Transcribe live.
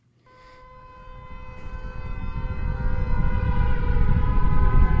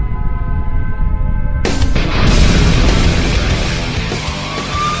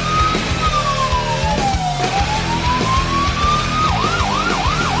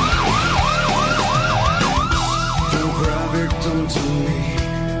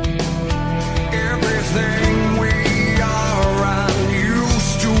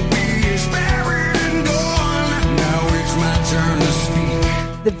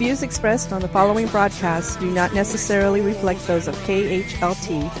views expressed on the following broadcasts do not necessarily reflect those of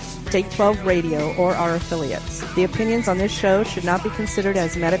KHLT, Take 12 Radio, or our affiliates. The opinions on this show should not be considered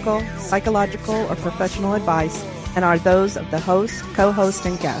as medical, psychological, or professional advice and are those of the host, co-host,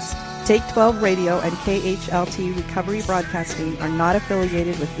 and guest. Take 12 Radio and KHLT Recovery Broadcasting are not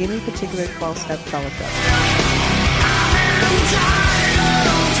affiliated with any particular 12-step fellowship.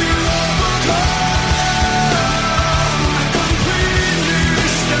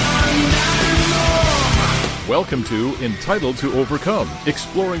 Welcome to Entitled to Overcome,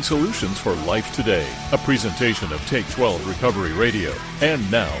 Exploring Solutions for Life Today, a presentation of Take 12 Recovery Radio. And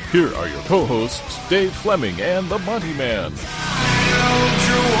now, here are your co-hosts, Dave Fleming and the Monty Man.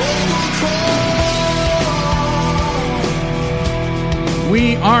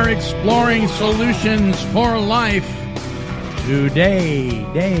 We are exploring solutions for life today.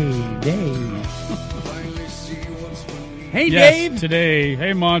 Hey, yes, Dave. Today.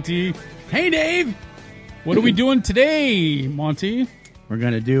 Hey, Monty. Hey, Dave. What are we doing today, Monty? We're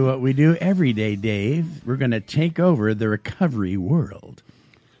going to do what we do every day, Dave. We're going to take over the recovery world.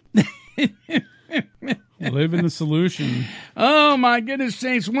 Live in the solution. Oh, my goodness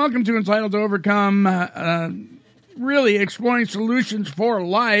sakes. Welcome to Entitled to Overcome. Really exploring solutions for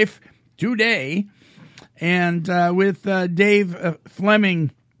life today. And with Dave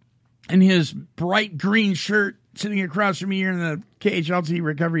Fleming in his bright green shirt sitting across from me here in the KHLT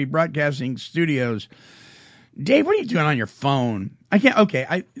Recovery Broadcasting Studios. Dave, what are you doing on your phone? I can't.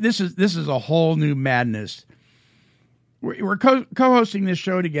 Okay, this is a whole new madness. We're co-hosting this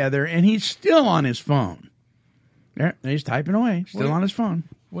show together, and he's still on his phone. There, he's typing away, still on his phone.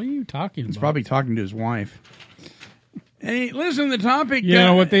 What are you talking about? He's probably talking to his wife. Hey, listen to the topic. You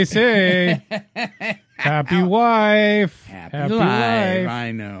know what they say. Happy wife. Happy life.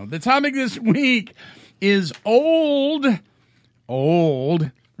 I know. The topic this week is old.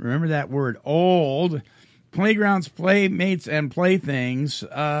 Remember that word, old. Playgrounds, playmates, and playthings.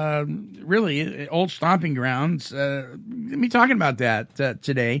 Really, old stomping grounds. We'll be talking about that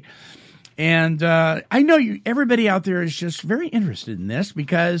today. And I know everybody out there is just very interested in this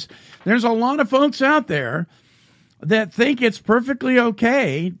because there's a lot of folks out there that think it's perfectly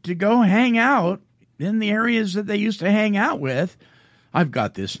okay to go hang out in the areas that they used to hang out with. I've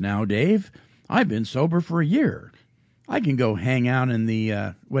got this now, Dave. I've been sober for a year. I can go hang out in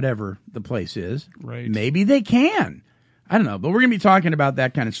the whatever the place is. Right. Maybe they can. I don't know, but we're going to be talking about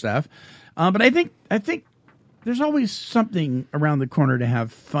that kind of stuff. But I think there's always something around the corner to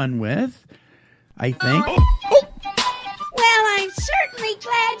have fun with. I think. Well, I'm certainly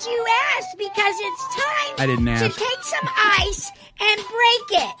glad you asked because it's time I didn't ask. to take some ice and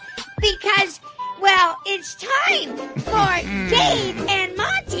break it. Because, well, it's time for Dave and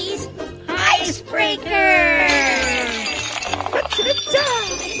Monty's Icebreaker.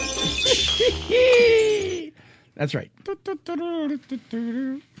 That's right.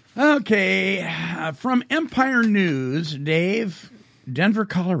 Okay, from Empire News, Dave, Denver,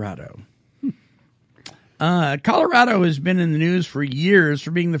 Colorado. Colorado has been in the news for years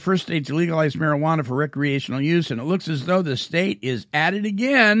for being the first state to legalize marijuana for recreational use, and it looks as though the state is at it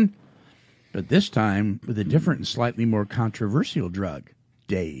again, but this time with a different and slightly more controversial drug.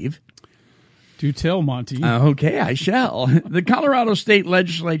 Dave? Do tell, Monty. Okay, I shall. The Colorado State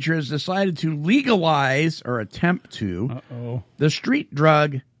Legislature has decided to legalize, or attempt to, the street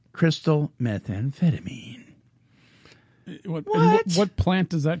drug crystal methamphetamine. What plant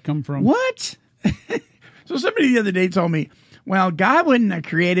does that come from? What? So somebody the other day told me, well, God wouldn't have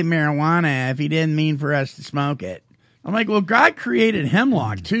created marijuana if he didn't mean for us to smoke it. I'm like, well, God created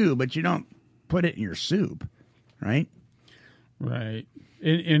hemlock too, but you don't put it in your soup, right? Right.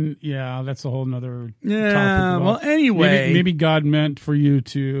 And yeah, that's a whole nother topic. Well, anyway. Maybe God meant for you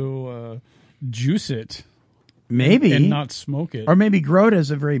to juice it. Maybe. And not smoke it. Or maybe grow it as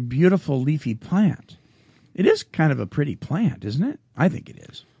a very beautiful leafy plant. It is kind of a pretty plant, isn't it? I think it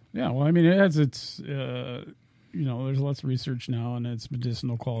is. Yeah, well, I mean, it has its, there's lots of research now on its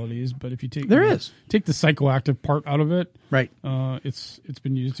medicinal qualities, but if you take take the psychoactive part out of it, right? It's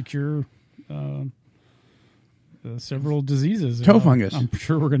been used to cure several diseases. Toe fungus. I'm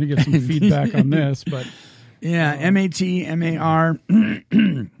sure we're going to get some feedback on this, but yeah, MAT, MAR.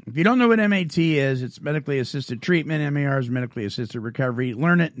 If you don't know what MAT is, it's medically assisted treatment. MAR is medically assisted recovery.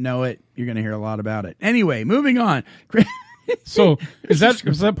 Learn it, know it. You're going to hear a lot about it. Anyway, moving on. So is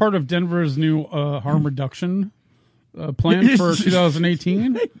that part of Denver's new harm reduction plan for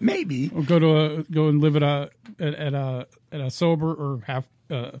 2018? Maybe. Or go and live at a sober or half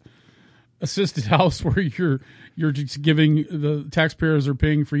assisted house where you're just giving the taxpayers are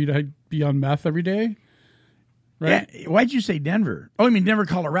paying for you to be on meth every day. right? Yeah. Why'd you say Denver? Oh, I mean Denver,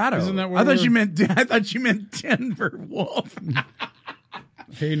 Colorado. Isn't that where I thought you meant Denver Wolf.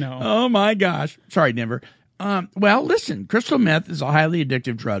 Hey, no. Oh my gosh. Sorry, Denver. Well, listen, crystal meth is a highly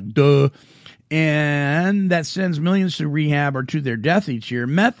addictive drug. Duh. And that sends millions to rehab or to their death each year.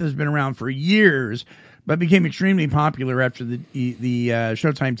 Meth has been around for years, but became extremely popular after the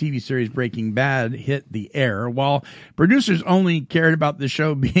Showtime TV series Breaking Bad hit the air. While producers only cared about the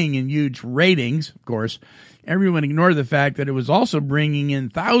show being in huge ratings, of course, everyone ignored the fact that it was also bringing in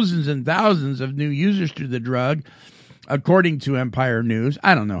thousands and thousands of new users to the drug, according to Empire News.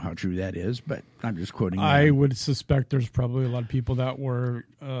 I don't know how true that is, but I'm just quoting them. I would suspect there's probably a lot of people that were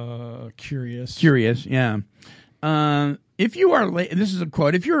curious. Curious, yeah. If you are, this is a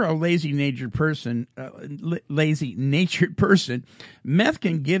quote, if you're a lazy-natured person, meth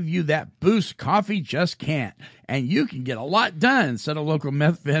can give you that boost coffee just can't. And you can get a lot done, said a local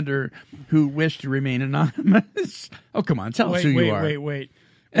meth vendor who wished to remain anonymous. Oh, come on, tell us who you are. Wait.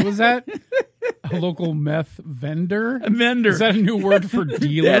 Was that a local meth vendor? A vendor. Is that a new word for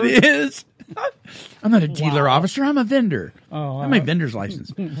dealer? That is. I'm not a dealer officer. I'm a vendor. Oh, I have my vendor's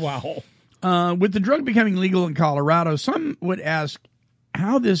license. Wow. With the drug becoming legal in Colorado, some would ask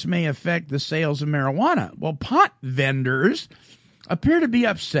how this may affect the sales of marijuana. Well, pot vendors appear to be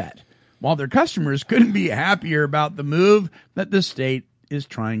upset, while their customers couldn't be happier about the move that the state is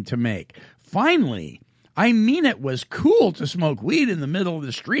trying to make. Finally, I mean, it was cool to smoke weed in the middle of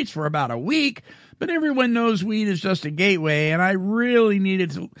the streets for about a week, but everyone knows weed is just a gateway, and I really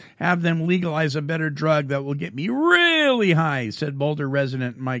needed to have them legalize a better drug that will get me really high, said Boulder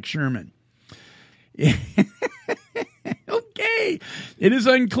resident Mike Sherman. Okay. It is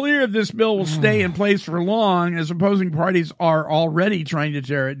unclear if this bill will stay in place for long, as opposing parties are already trying to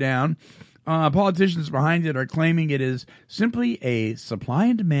tear it down. Politicians behind it are claiming it is simply a supply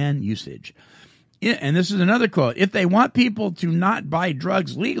and demand usage. And this is another quote. If they want people to not buy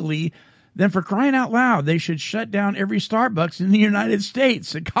drugs legally, then for crying out loud, they should shut down every Starbucks in the United States,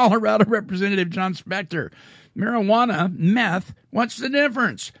 said Colorado Representative John Spector. Marijuana, meth, what's the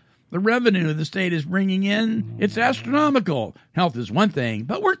difference? The revenue the state is bringing in, it's astronomical. Health is one thing,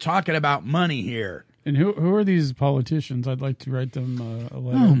 but we're talking about money here. And who are these politicians? I'd like to write them a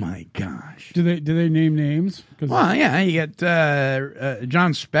letter. Oh my gosh! Do they name names? Well, yeah, you got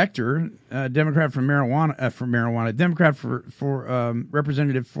John Spector, Democrat from marijuana, Democrat for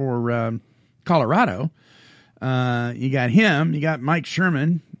representative for Colorado. You got him. You got Mike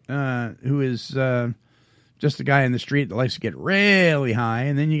Sherman, who is just a guy in the street that likes to get really high,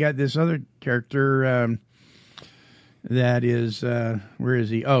 and then you got this other character that is where is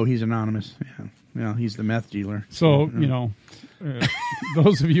he? Oh, he's anonymous. Yeah. Well, he's the meth dealer. So,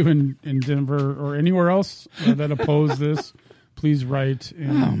 those of you in Denver or anywhere else that oppose this, please write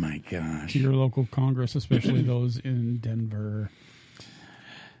oh my gosh, to your local Congress, especially those in Denver.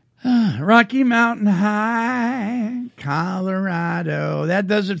 Rocky Mountain High, Colorado. That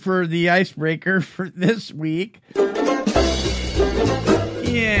does it for the icebreaker for this week.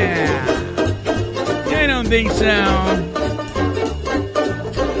 Yeah. I don't think so.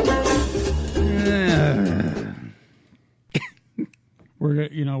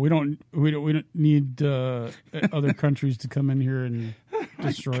 We don't need other countries to come in here and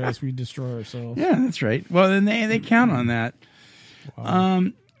destroy us. We destroy ourselves. Yeah, that's right. Well, then they count on that. Wow.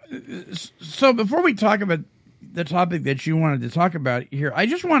 So before we talk about the topic that you wanted to talk about here, I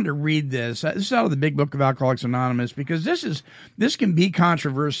just wanted to read this. This is out of the Big Book of Alcoholics Anonymous, because this can be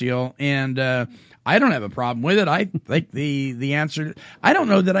controversial, and I don't have a problem with it. I think the answer. I don't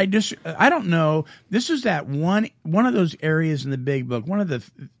know that I don't know. This is that one of those areas in the Big Book, one of the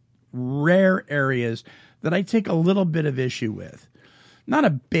rare areas that I take a little bit of issue with. Not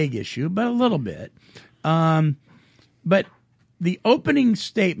a big issue, but a little bit. But the opening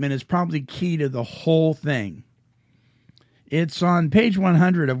statement is probably key to the whole thing. It's on page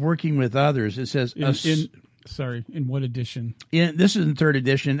 100 of Working with Others. It says, in what edition? This is in third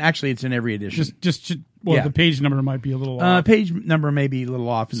edition. Actually, it's in every edition. The page number might be a little off. Page number may be a little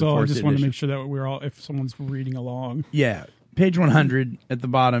off in the fourth edition. So I just want to make sure that we're all, if someone's reading along. Yeah. Page 100 at the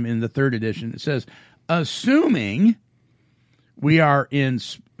bottom in the third edition. It says, assuming we are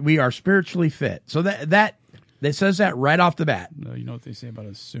spiritually fit. So that says that right off the bat. You know what they say about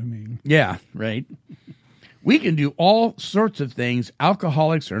assuming. Yeah, right. We can do all sorts of things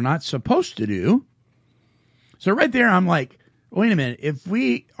alcoholics are not supposed to do. So right there, I'm like, wait a minute. If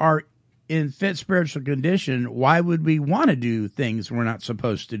we are in fit spiritual condition, why would we want to do things we're not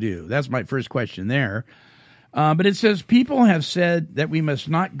supposed to do? That's my first question there. But it says, people have said that we must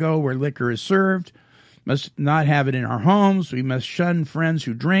not go where liquor is served, must not have it in our homes. We must shun friends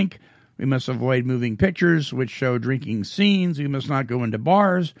who drink. We must avoid moving pictures which show drinking scenes. We must not go into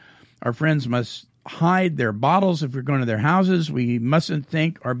bars. Our friends must hide their bottles if we're going to their houses. We mustn't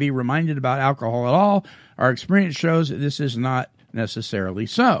think or be reminded about alcohol at all. Our experience shows that this is not necessarily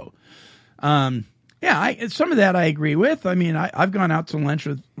so. Some of that I agree with. I mean, I've gone out to lunch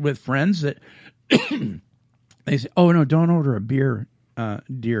with friends that they say, "Oh no, don't order a beer,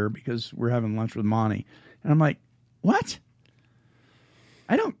 dear, because we're having lunch with Monty." And I'm like, "What?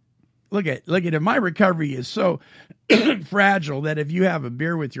 I don't look at it. My recovery is so fragile that if you have a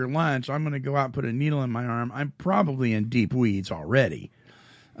beer with your lunch, I'm going to go out and put a needle in my arm. I'm probably in deep weeds already.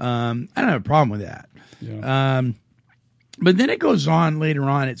 I don't have a problem with that." Yeah. But then it goes on later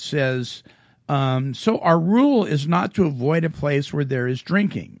on. It says, so our rule is not to avoid a place where there is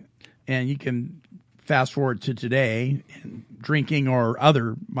drinking. And you can fast forward to today, drinking or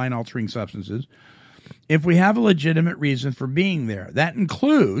other mind-altering substances, if we have a legitimate reason for being there. That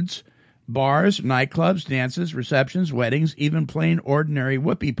includes bars, nightclubs, dances, receptions, weddings, even plain ordinary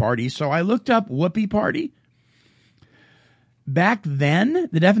whoopee parties. So I looked up whoopee party. Back then,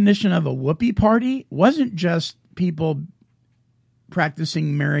 the definition of a whoopee party wasn't just people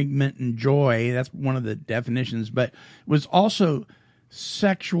practicing merriment and joy. That's one of the definitions, but it was also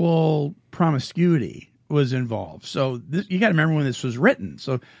sexual promiscuity was involved. So you got to remember when this was written.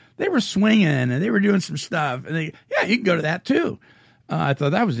 So they were swinging and they were doing some stuff. And you can go to that too. I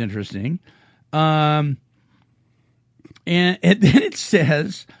thought that was interesting. And then it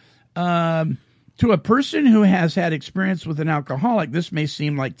says, to a person who has had experience with an alcoholic, this may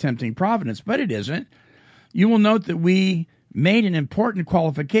seem like tempting providence, but it isn't. You will note that we made an important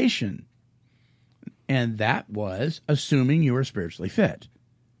qualification, and that was assuming you were spiritually fit.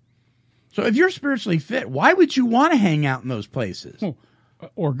 So if you're spiritually fit, why would you want to hang out in those places?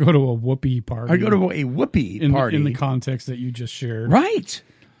 Or go to a whoopee party. Or go to a whoopee party. In the context that you just shared. Right.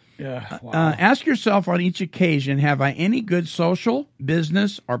 Yeah. Wow. Ask yourself on each occasion, have I any good social,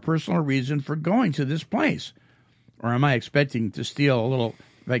 business, or personal reason for going to this place? Or am I expecting to steal a little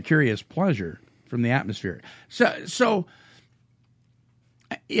vicarious pleasure from the atmosphere? So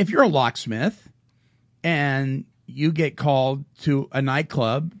if you're a locksmith and you get called to a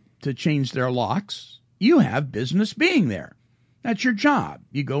nightclub to change their locks, you have business being there. That's your job.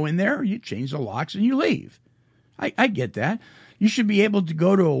 You go in there, you change the locks, and you leave. I get that. You should be able to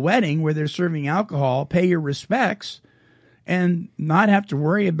go to a wedding where they're serving alcohol, pay your respects, and not have to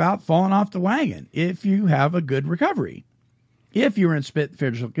worry about falling off the wagon if you have a good recovery. If you're in fit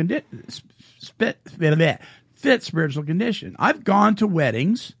spiritual condition. I've gone to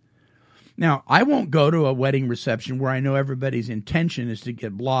weddings. Now, I won't go to a wedding reception where I know everybody's intention is to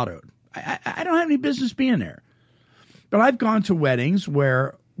get blottoed. I don't have any business being there. But I've gone to weddings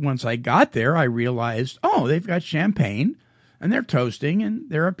where once I got there, I realized, they've got champagne and they're toasting and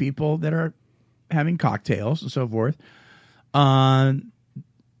there are people that are having cocktails and so forth. I've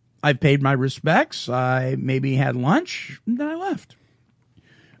paid my respects. I maybe had lunch and then I left.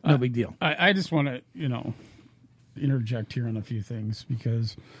 No big deal. I just want to, interject here on a few things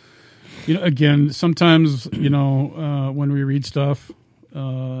because, again, sometimes, when we read stuff,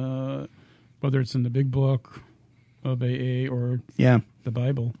 whether it's in the big book of AA or the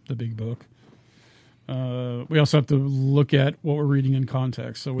Bible, the big book, we also have to look at what we're reading in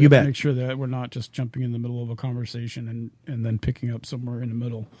context. So we have to make sure that we're not just jumping in the middle of a conversation and then picking up somewhere in the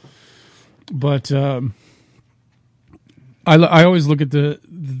middle. But I always look at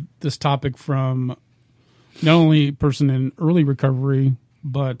this topic from not only a person in early recovery,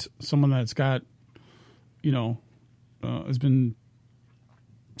 but someone that's got, has been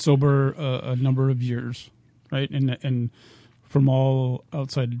sober a number of years, right? And from all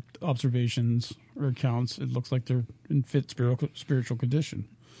outside observations or accounts, it looks like they're in fit spiritual condition.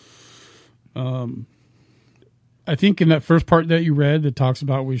 I think in that first part that you read that talks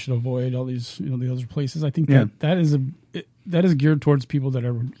about we should avoid all these, the other places, I think that is geared towards people that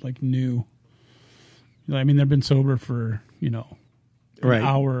are like new. They've been sober for, an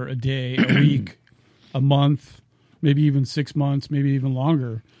hour a day, a week, a month, maybe even 6 months, maybe even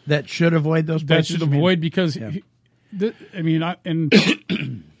longer. That should avoid those places? That should avoid because, again, I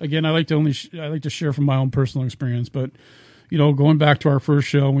like to share from my own personal experience, but, going back to our first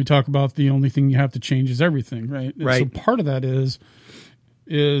show, and we talk about the only thing you have to change is everything, right? And right. So part of that is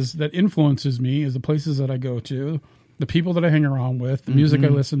that influences me is the places that I go to, the people that I hang around with, the music I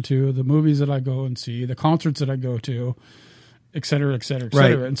listen to, the movies that I go and see, the concerts that I go to, et cetera, et cetera, et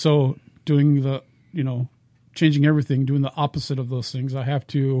cetera. Right. And so doing the, changing everything, doing the opposite of those things, I have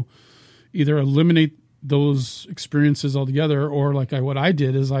to either eliminate those experiences altogether or what I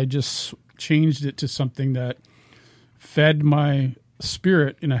did is I just changed it to something that fed my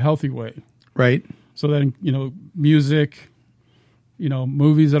spirit in a healthy way. Right. So then, music,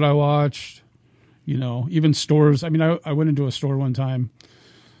 movies that I watched, even stores. I mean, I went into a store one time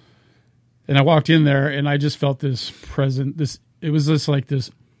and I walked in there and I just felt this it was just like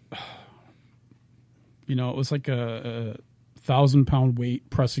this, it was like a 1,000-pound weight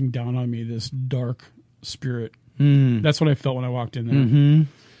pressing down on me, this dark spirit. That's what I felt when I walked in there. Mm-hmm.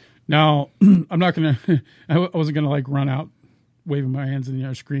 Now, I'm not going to, I wasn't going to like run out waving my hands in the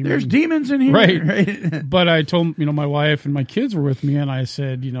air screaming. There's demons in here. Right. But I told, my wife and my kids were with me and I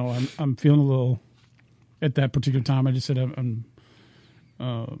said, I'm feeling a little, at that particular time, I just said, I'm feeling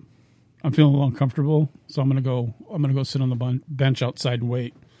a little uncomfortable. So I'm going to go sit on the bench outside and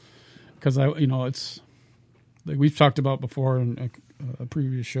wait. Cause it's like we've talked about before in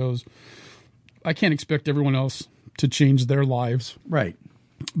previous shows. I can't expect everyone else to change their lives. Right.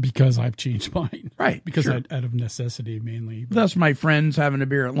 Because I've changed mine. Right. Because sure. out of necessity mainly. Thus my friends having a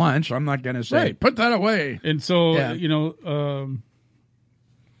beer at lunch. I'm not going to say, put that away. And so,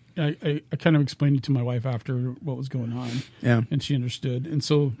 I kind of explained it to my wife after what was going on. Yeah. And she understood. And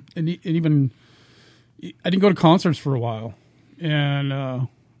so, and even, I didn't go to concerts for a while. And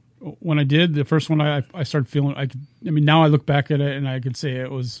when I did, the first one I started feeling, now I look back at it and I could say I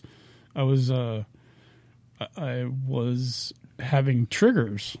was having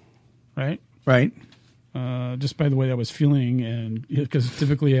triggers, right? Right. Just by the way I was feeling, and because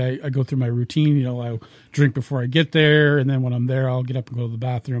typically I go through my routine, I drink before I get there, and then when I'm there, I'll get up and go to the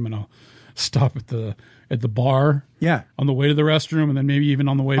bathroom, and I'll stop at the bar, on the way to the restroom, and then maybe even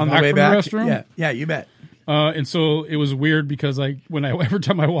on the way back from the restroom. Yeah, you bet. And so it was weird because every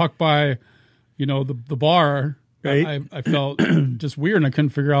time I walked by, the bar. Right. I felt just weird, and I couldn't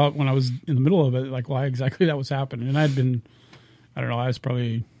figure out when I was in the middle of it, like why exactly that was happening. And I'd been, I don't know, I was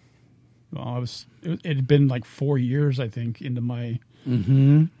probably, it had been like 4 years, I think, into my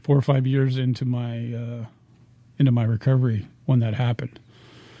 4 or 5 years into my recovery when that happened.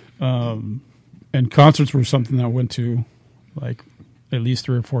 And concerts were something that I went to like at least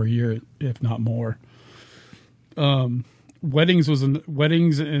 3 or 4 a year, if not more. Weddings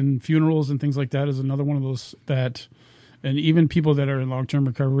and funerals and things like that is another one of those that, and even people that are in long-term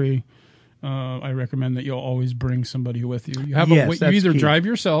recovery, I recommend that you'll always bring somebody with you. You you either drive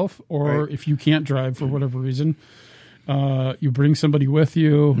yourself, or if you can't drive for whatever reason, you bring somebody with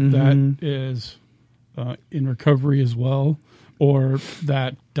you that is in recovery as well, or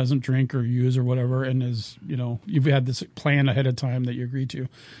that doesn't drink or use or whatever, and is, you've had this plan ahead of time that you agreed to.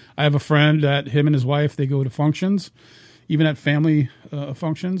 I have a friend that him and his wife, they go to functions, even at family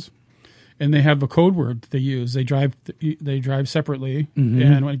functions, and they have a code word they use. They drive separately,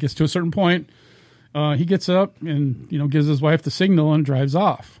 and when it gets to a certain point, he gets up and gives his wife the signal and drives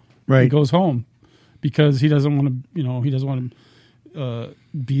off. Right, and goes home because he doesn't want to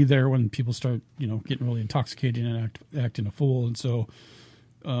be there when people start getting really intoxicated and acting a fool, and so,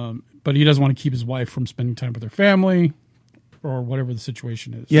 but he doesn't want to keep his wife from spending time with her family, or whatever the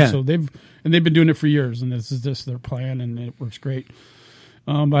situation is. Yeah. So they've been doing it for years, and this is just their plan, and it works great.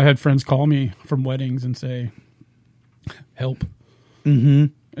 I had friends call me from weddings and say, "Help!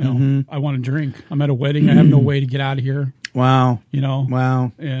 I want to drink. I'm at a wedding. I have no way to get out of here." Wow.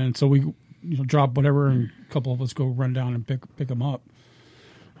 Wow. And so we, drop whatever, and a couple of us go run down and pick them up.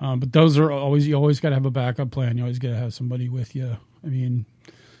 But those are you always got to have a backup plan. You always got to have somebody with you. I mean.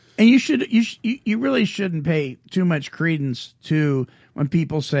 And you really shouldn't pay too much credence to when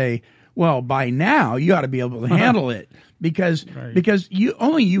people say, "Well, by now you ought to be able to handle it," because and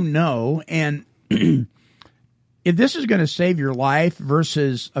if this is going to save your life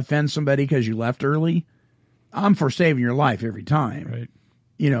versus offend somebody because you left early, I'm for saving your life every time. Right.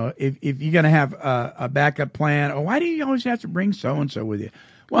 If you're going to have a backup plan, why do you always have to bring so and so with you?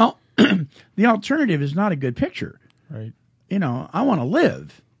 Well, the alternative is not a good picture. Right. I want to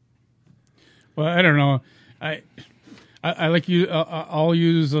live. Well, I don't know. I like you. I'll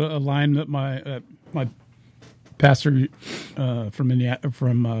use a line that my pastor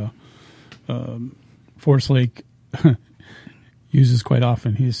from Forest Lake uses quite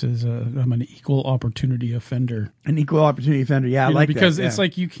often. He says, "I'm an equal opportunity offender." An equal opportunity offender. Yeah, I like because that. It's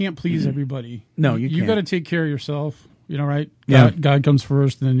like you can't please everybody. No, you can't. You got to take care of yourself. Right? Yeah. God comes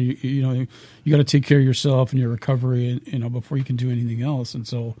first, and then you got to take care of yourself and your recovery, before you can do anything else. And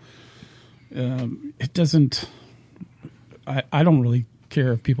so, it doesn't. I don't really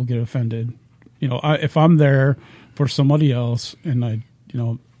care if people get offended. If I'm there for somebody else and I,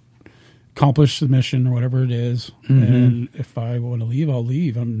 accomplish the mission or whatever it is, and if I want to leave, I'll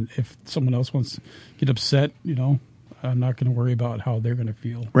leave. If someone else wants to get upset, I'm not going to worry about how they're going to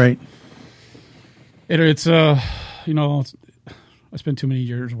feel. Right. It's I spent too many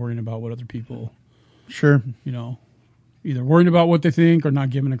years worrying about what other people, Sure. Either worrying about what they think or not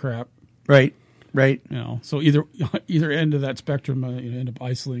giving a crap. Right. So either end of that spectrum, you end up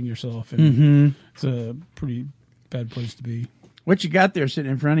isolating yourself, and it's a pretty bad place to be. What you got there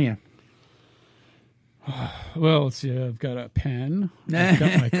sitting in front of you? Well, let's see. I've got a pen. I've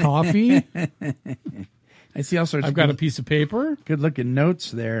got my coffee. I see all sorts. I've got a piece of paper. Good-looking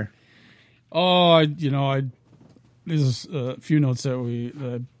notes there. Oh, there's a few notes that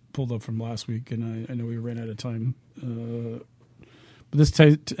I pulled up from last week, and I know we ran out of time. But this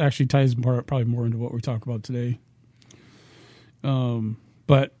actually ties probably more into what we talk about today.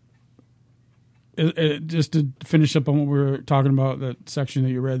 But just to finish up on what we were talking about, that section that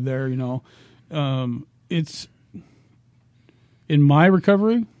you read there, it's in my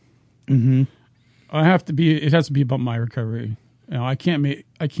recovery. Mm-hmm. It has to be about my recovery. I can't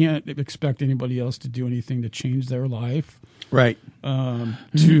expect anybody else to do anything to change their life. Right. To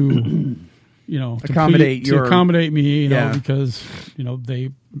accommodate me, because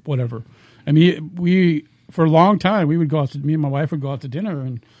they whatever. I mean, we for a long time we would go out me and my wife would go out to dinner,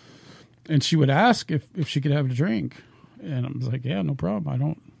 and she would ask if she could have a drink, and I was like, yeah, no problem, I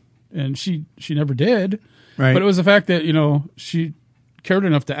don't. And she never did. Right. But it was the fact that she cared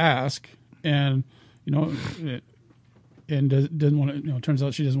enough to ask, and and didn't want to. Turns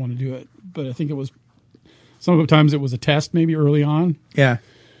out she doesn't want to do it. But I think it was sometimes it was a test, maybe early on. Yeah.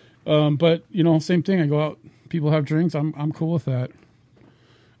 But same thing. I go out, people have drinks. I'm cool with that.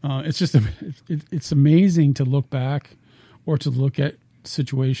 It's just it's amazing to look back or to look at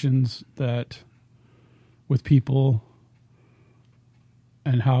situations that with people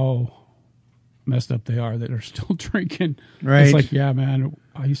and how messed up they are that are still drinking. Right. It's like, yeah, man,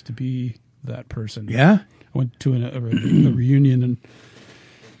 I used to be that person. Yeah. I went to a reunion and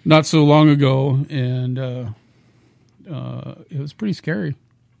not so long ago, and it was pretty scary.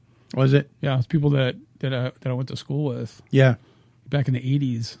 Was it? Yeah, it's people that I went to school with. Yeah. Back in the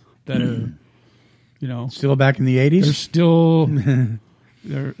 80s that are, still back in the 80s. They're still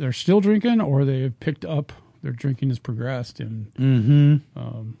they're still drinking, or they've picked up. Their drinking has progressed, and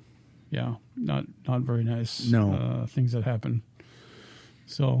not very nice. No. Things that happen.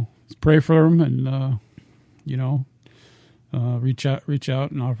 So let's pray for them, and reach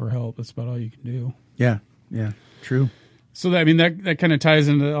out and offer help. That's about all you can do. Yeah. True. So that kind of ties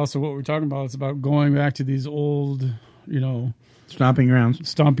into also what we're talking about. It's about going back to these old, stomping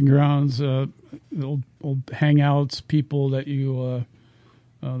grounds, old hangouts, people that you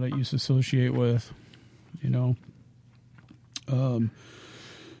used to associate with,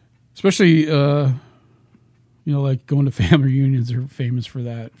 especially like going to family reunions. They're famous for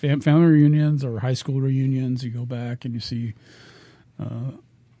that. Family reunions or high school reunions. You go back and you see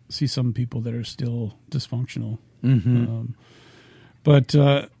some people that are still dysfunctional. Mm-hmm. But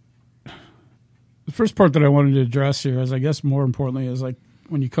the first part that I wanted to address here is, I guess more importantly, is like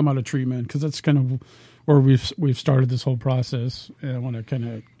when you come out of treatment, because that's kind of where we've started this whole process, and I want to kind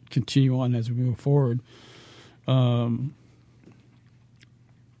of continue on as we move forward. When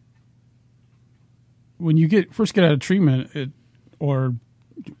you first get out of treatment, or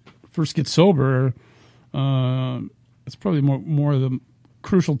first get sober, it's probably more of the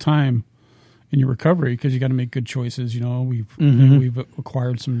crucial time in your recovery, because you got to make good choices. We've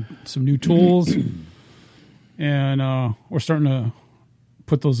acquired some new tools, and we're starting to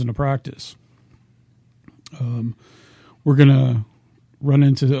put those into practice. We're gonna run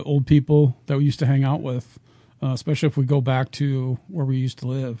into the old people that we used to hang out with, especially if we go back to where we used to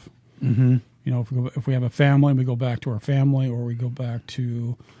live. Mm-hmm. If we have a family, and we go back to our family, or we go back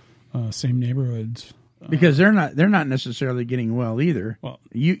to same neighborhoods. Because they're not necessarily getting well either. Well,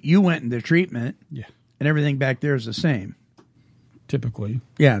 you went into treatment, yeah, and everything back there is the same. Typically,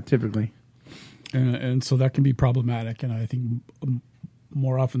 and so that can be problematic. And I think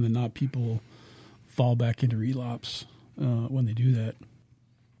more often than not, people fall back into relapse when they do that.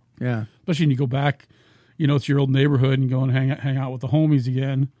 Yeah, especially when you go back, to your old neighborhood and go and hang out with the homies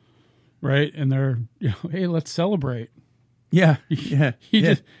again, right? And they're, hey, let's celebrate. Yeah. You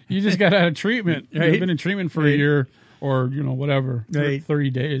just got out of treatment. Right? You've been in treatment for a year, or whatever, 30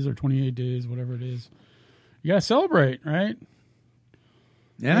 days or 28 days, whatever it is. You got to celebrate, right?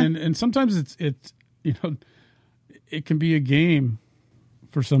 Yeah. And sometimes it's it can be a game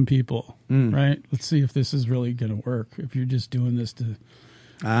for some people, right? Let's see if this is really going to work. If you're just doing this to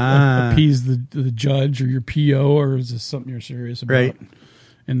appease the judge or your PO, or is this something you're serious about? Right.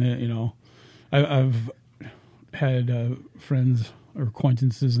 And I've had friends or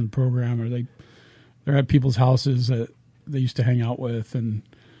acquaintances in the program, or they're at people's houses that they used to hang out with, and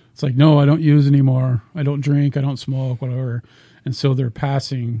It's like, no, I don't use anymore. I don't drink. I don't smoke, whatever. And so they're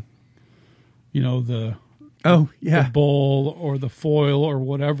passing, the bowl or the foil or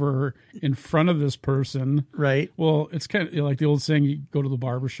whatever in front of this person. Right. Well, it's kind of like the old saying, you go to the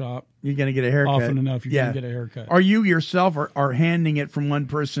barber shop. You're going to get a haircut. Often enough, you're going to get a haircut. Or you yourself are handing it from one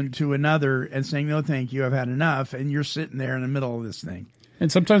person to another and saying, no, thank you, I've had enough. And you're sitting there in the middle of this thing.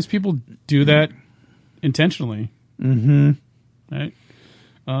 And sometimes people do that intentionally. Mm-hmm. Right?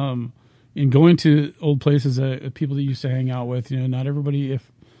 In going to old places, people that you used to hang out with, not everybody,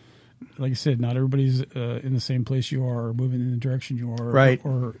 like I said, not everybody's in the same place you are or moving in the direction you are, right,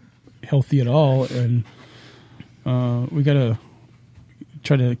 or healthy at all. And we got to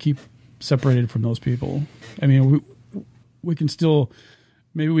try to keep separated from those people. I mean, we can still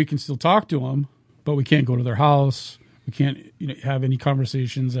talk to them, but we can't go to their house. We can't have any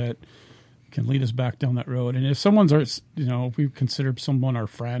conversations that can lead us back down that road. And if someone's if we consider someone our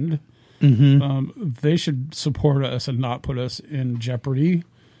friend, they should support us and not put us in jeopardy,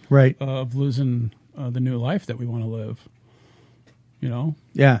 right, of losing the new life that we want to live.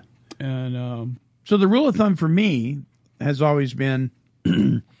 Yeah. And so the rule of thumb for me has always been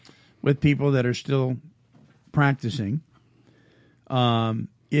with people that are still practicing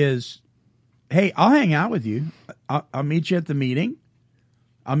is, hey, I'll hang out with you. I'll meet you at the meeting.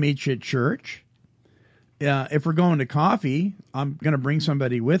 I'll meet you at church. If we're going to coffee, I'm going to bring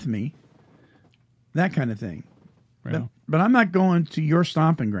somebody with me. That kind of thing. Right. But I'm not going to your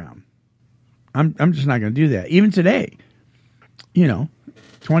stomping ground. I'm just not going to do that. Even today,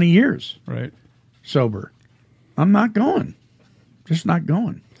 20 years right, sober. I'm not going. Just not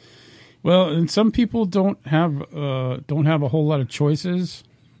going. Well, and some people don't have a whole lot of choices,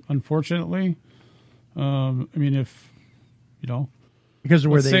 unfortunately. I mean, if because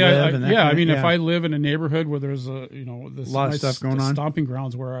of where they live. If I live in a neighborhood where there's a lot of stuff going on, stomping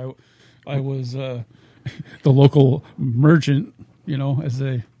grounds where I was the local merchant, as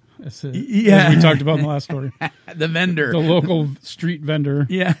we talked about in the last story, the vendor, the local street vendor,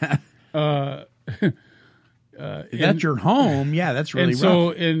 yeah. That's your home, yeah. That's really and rough.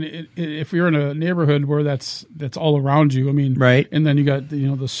 so, if you're in a neighborhood where that's all around you, I mean, right, and then you got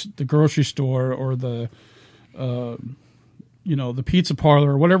the grocery store or the the pizza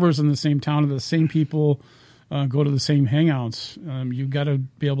parlor or whatever's in the same town, or the same people go to the same hangouts. You've got to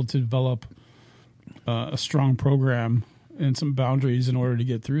be able to develop a strong program and some boundaries in order to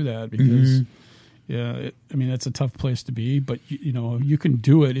get through that, because that's a tough place to be, but you can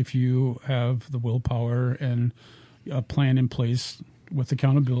do it if you have the willpower and a plan in place with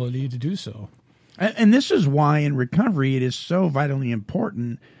accountability to do so. And this is why in recovery it is so vitally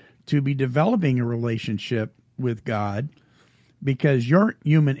important to be developing a relationship with God, because your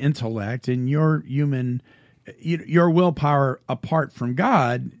human intellect and your willpower apart from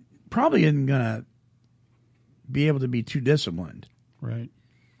God probably isn't going to be able to be too disciplined. Right.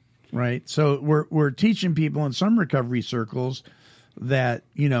 So we're teaching people in some recovery circles that,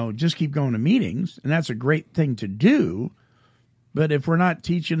 just keep going to meetings, and that's a great thing to do. But if we're not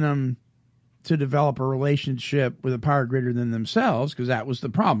teaching them to develop a relationship with a power greater than themselves, because that was the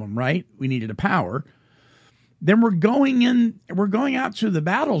problem, right? We needed a power. Then we're going out to the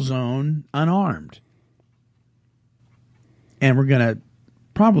battle zone unarmed. And we're going to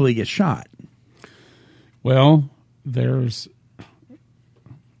probably get shot. Well, that's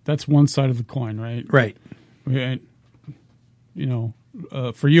one side of the coin, right? Right.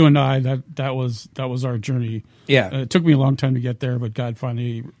 For you and I, that was our journey. Yeah. It took me a long time to get there, but God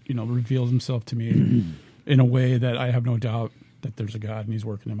finally, revealed himself to me in a way that I have no doubt that there's a God and he's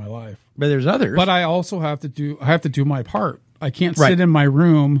working in my life. But there's others. But I also have to do my part. I can't sit in my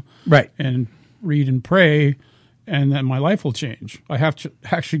room and read and pray and then my life will change. I have to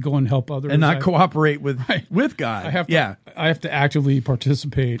actually go and help others. And not cooperate with God. I have to actively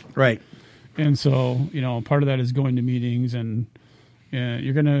participate. Right. And so, part of that is going to meetings, and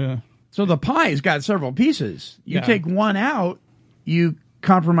you're going to... So the pie's got several pieces. You take one out, you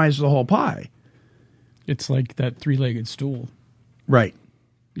compromise the whole pie. It's like that three-legged stool. Right.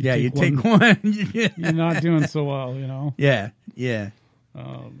 You take one. You're not doing so well, Yeah. Yeah.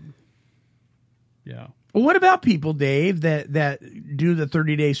 Well, what about people, Dave, that do the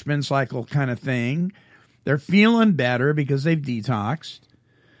 30-day spin cycle kind of thing? They're feeling better because they've detoxed.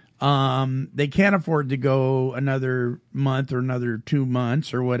 They can't afford to go another month or another 2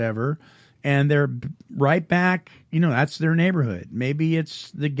 months or whatever. And they're right back, that's their neighborhood. Maybe it's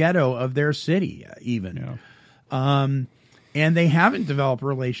the ghetto of their city even. Yeah. And they haven't developed a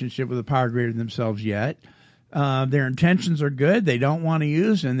relationship with a power greater than themselves yet. Their intentions are good. They don't want to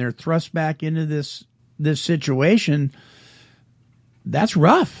use, and they're thrust back into this situation. that's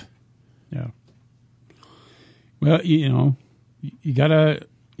rough. Yeah. Well, you gotta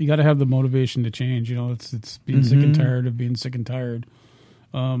have the motivation to change. It's being sick and tired of being sick and tired.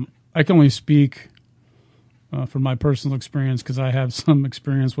 I can only speak from my personal experience because I have some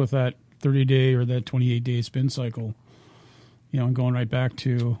experience with that 30-day or that 28-day spin cycle. And going right back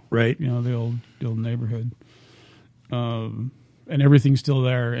to the old neighborhood, and everything's still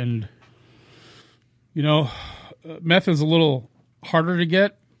there. And meth is a little harder to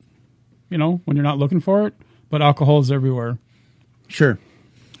get, when you're not looking for it. But alcohol is everywhere. Sure.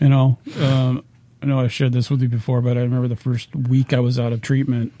 I know I've shared this with you before, but I remember the first week I was out of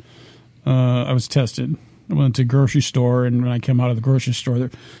treatment, I was tested. I went to a grocery store, and when I came out of the grocery store,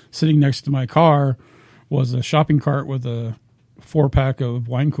 sitting next to my car was a shopping cart with a 4-pack of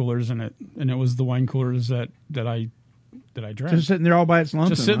wine coolers in it, and it was the wine coolers that I drank. Just sitting there all by its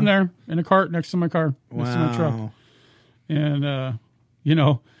lonesome. Just sitting there in a cart next to my car, next to my truck. And,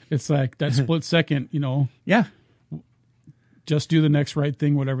 it's like that split second, Yeah. Just do the next right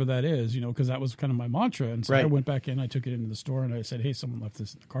thing, whatever that is, because that was kind of my mantra. And so Right. I went back in, I took it into the store, and I said, hey, someone left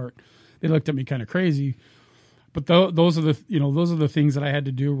this in the cart. They looked at me kind of crazy. But those are the things that I had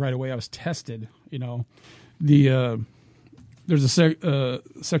to do right away. I was tested, There's a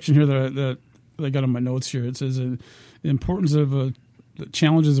section here that I got on my notes here. It says the importance of the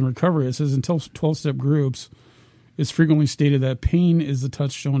challenges in recovery. It says in 12-step groups, it's frequently stated that pain is the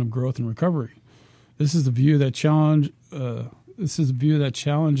touchstone of growth and recovery. This is the view that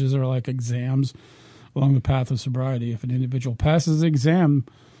challenges are like exams along the path of sobriety. If an individual passes the exam,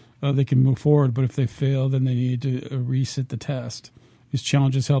 they can move forward. But if they fail, then they need to resit the test. These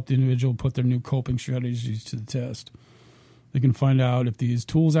challenges help the individual put their new coping strategies to the test. They can find out if these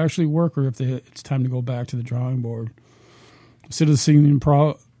tools actually work or if it's time to go back to the drawing board. Instead of seeing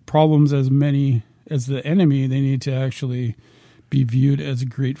problems as many as the enemy, they need to actually be viewed as a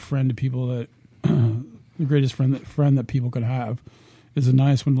great friend to people that the greatest friend that people can have. Is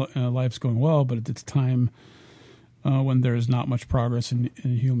nice when life's going well, but it's time when there is not much progress in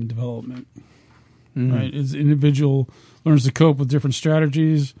human development. Right? As the individual learns to cope with different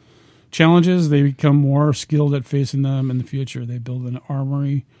challenges, they become more skilled at facing them in the future. They build an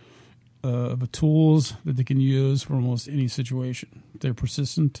armory of tools that they can use for almost any situation. If they're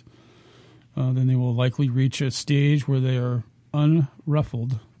persistent, then they will likely reach a stage where they are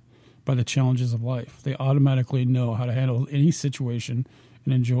unruffled by the challenges of life. They automatically know how to handle any situation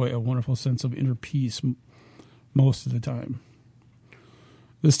and enjoy a wonderful sense of inner peace most of the time.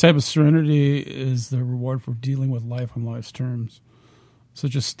 This type of serenity is the reward for dealing with life on life's terms.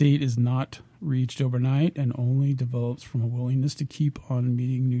 Such a state is not reached overnight and only develops from a willingness to keep on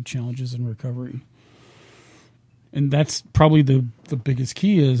meeting new challenges in recovery. And that's probably the biggest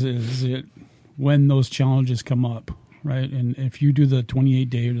key is it when those challenges come up, right? And if you do the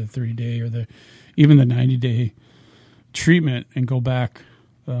 28-day or the 30-day or even the 90-day treatment and go back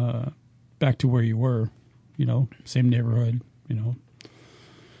to where you were, same neighborhood,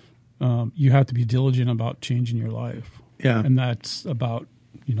 you have to be diligent about changing your life. Yeah. And that's about,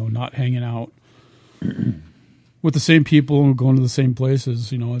 not hanging out with the same people and going to the same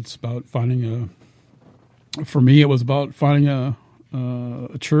places. It's about for me, it was about finding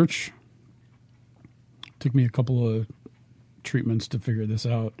a church. It took me a couple of treatments to figure this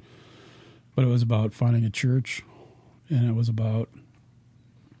out, but it was about finding a church, and it was about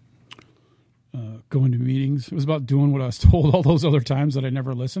going to meetings. It was about doing what I was told all those other times that I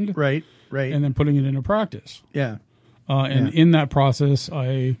never listened. Right. And then putting it into practice. Yeah. In that process,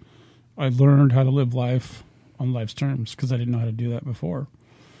 I learned how to live life on life's terms because I didn't know how to do that before.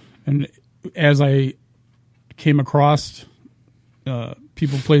 And as I came across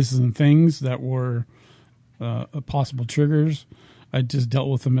people, places, and things that were possible triggers, I just dealt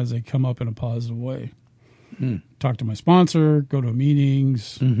with them as they come up in a positive way. Talk to my sponsor, go to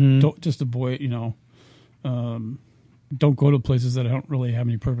meetings, don't just avoid, don't go to places that I don't really have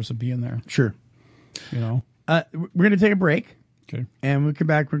any purpose of being there. Sure. We're going to take a break. Okay. And when we come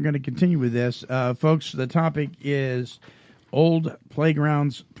back, we're going to continue with this. Folks, the topic is old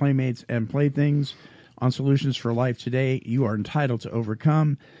playgrounds, playmates, and playthings on Solutions for Life today. You are entitled to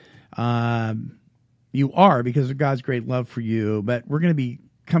overcome. You are, because of God's great love for you. But we're going to be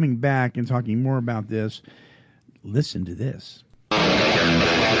coming back and talking more about this. Listen to this.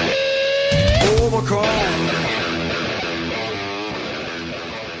 Overcome.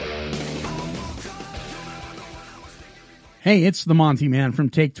 Hey, it's the Monty Man from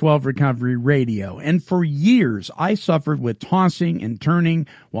Take 12 Recovery Radio. And for years, I suffered with tossing and turning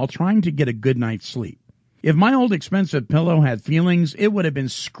while trying to get a good night's sleep. If my old expensive pillow had feelings, it would have been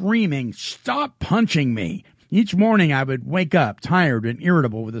screaming, "Stop punching me!" Each morning I would wake up tired and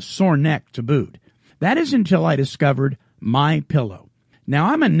irritable with a sore neck to boot. That is until I discovered MyPillow.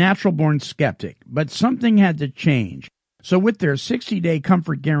 Now, I'm a natural-born skeptic, but something had to change. So with their 60-day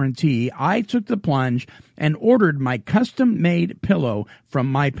comfort guarantee, I took the plunge and ordered my custom-made pillow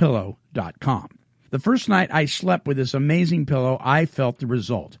from MyPillow.com. The first night I slept with this amazing pillow, I felt the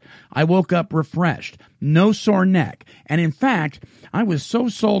result. I woke up refreshed, no sore neck, and in fact, I was so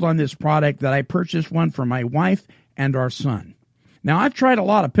sold on this product that I purchased one for my wife and our son. Now, I've tried a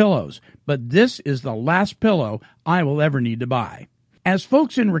lot of pillows, but this is the last pillow I will ever need to buy. As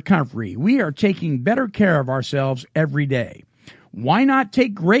folks in recovery, we are taking better care of ourselves every day. Why not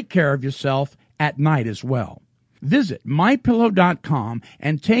take great care of yourself at night as well? Visit MyPillow.com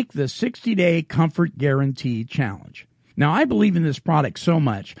and take the 60-day Comfort Guarantee Challenge. Now, I believe in this product so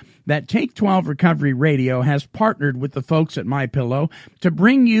much that Take 12 Recovery Radio has partnered with the folks at MyPillow to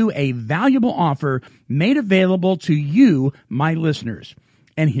bring you a valuable offer made available to you, my listeners.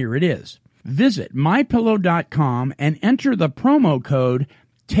 And here it is. Visit MyPillow.com and enter the promo code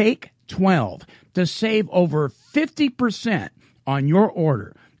TAKE12 to save over 50% on your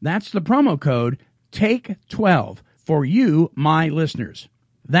order. That's the promo code TAKE12 for you, my listeners.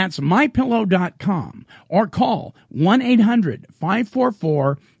 That's MyPillow.com or call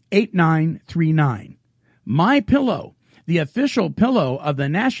 1-800-544-8939. MyPillow, the official pillow of the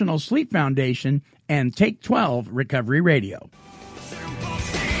National Sleep Foundation and Take 12 Recovery Radio.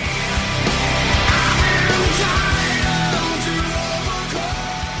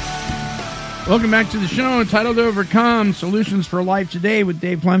 Welcome back to the show entitled Overcome, Solutions for Life Today with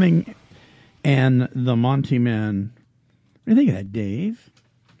Dave Fleming and the Monty Men. What do you think of that, Dave?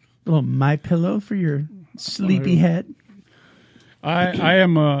 A little MyPillow for your sleepy head? I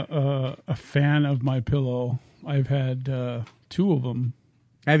am a fan of MyPillow. I've had 2 of them.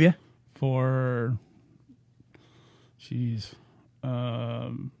 Have you? For,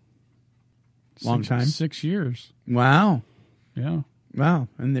 long time? 6 years. Wow. Yeah. Wow.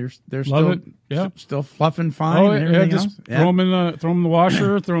 And they're Love still, it. Yeah. still fluffing fine and yeah, everything just else? throw them in the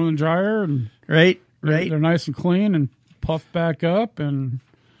washer, throw them in the dryer, and Right. they're nice and clean and puff back up. And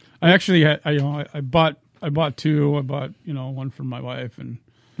I actually had, I bought 2. I bought, one for my wife, and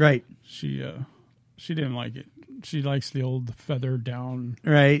Right. she didn't like it. She likes the old feather down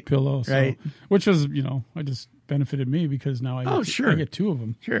Right. pillow, so, Right. which was, I just benefited me because now I get 2 of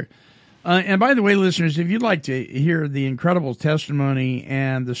them. Sure. And by the way, listeners, if you'd like to hear the incredible testimony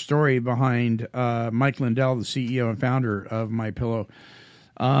and the story behind Mike Lindell, the CEO and founder of MyPillow,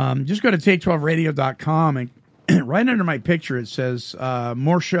 just go to take12radio.com and right under my picture it says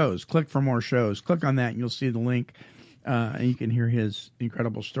more shows. Click for more shows. Click on that and you'll see the link and you can hear his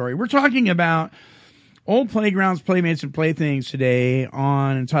incredible story. We're talking about old playgrounds, playmates, and playthings today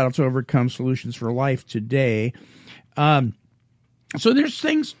on Entitled to Overcome Solutions for Life Today. So there's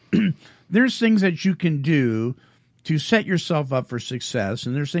things that you can do to set yourself up for success,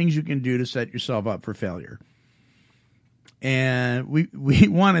 and there's things you can do to set yourself up for failure. And we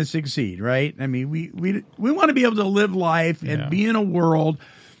want to succeed, right? I mean, we want to be able to live life and be in a world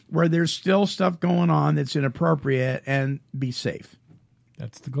where there's still stuff going on that's inappropriate and be safe.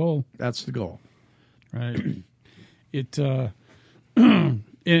 That's the goal. That's the goal. Right. It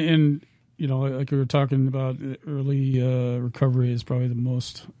and like we were talking about, early recovery is probably the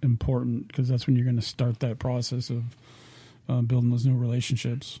most important because that's when you're going to start that process of building those new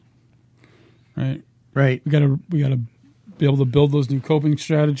relationships. Right. Right. We got to be able to build those new coping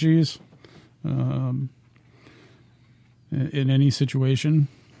strategies in any situation.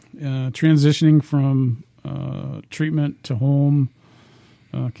 Transitioning from treatment to home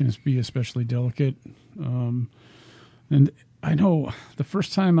can be especially delicate. And I know the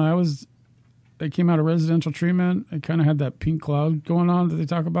first time I came out of residential treatment, I kind of had that pink cloud going on that they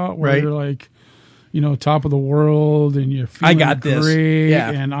talk about, where you're like, top of the world, and you're feeling great,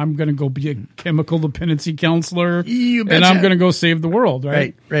 and I'm going to go be a chemical dependency counselor, and I'm going to go save the world,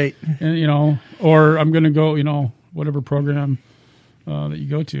 right? Right. And, or I'm going to go, whatever program that you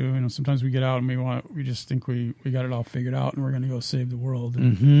go to. Sometimes we get out and we just think we got it all figured out, and we're going to go save the world.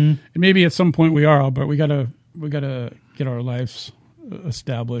 And maybe at some point we are, but we got to get our lives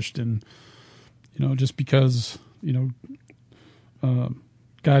established, and just because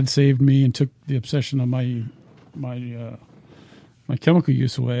God saved me and took the obsession of my chemical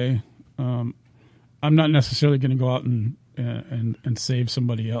use away, I'm not necessarily going to go out and save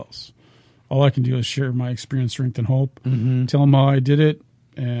somebody else. All I can do is share my experience, strength, and hope, tell them how I did it,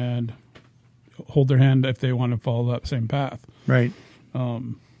 and hold their hand if they want to follow that same path. Right.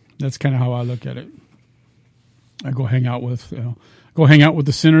 That's kind of how I look at it. I go hang out with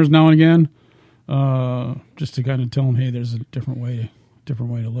the sinners now and again. just to kind of tell them, hey, there's a different way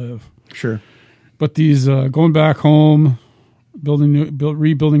to live. Sure. But these going back home,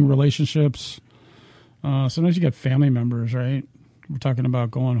 rebuilding relationships. Sometimes you get family members, right? We're talking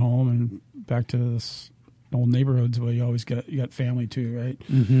about going home and back to this old neighborhoods where you got family too, right?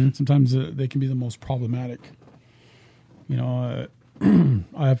 Mm-hmm. Sometimes they can be the most problematic.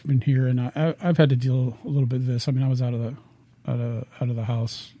 I've been here and I've had to deal a little bit with this. I mean, I was out of the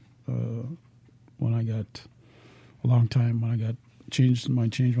house when I got a long time when I got changed my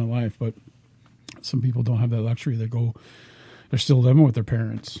life, but some people don't have that luxury. They're still living with their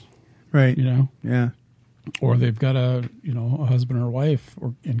parents, Right. Yeah, or they've got a husband or wife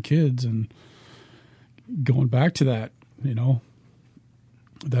and kids, and going back to that,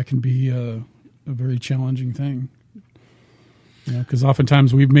 that can be a very challenging thing. Because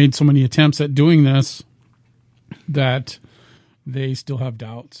oftentimes we've made so many attempts at doing this that they still have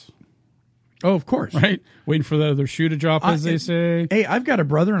doubts. Oh, of course. Right? Waiting for the other shoe to drop, as they say. Hey, I've got a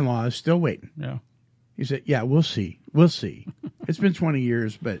brother-in-law who's still waiting. Yeah. He said, yeah, we'll see. We'll see. It's been 20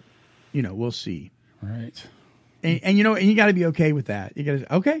 years, but, we'll see. Right. And you got to be okay with that. You got to say,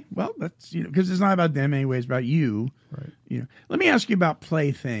 okay, well, that's, because it's not about them anyways, it's about you. Right. Let me ask you about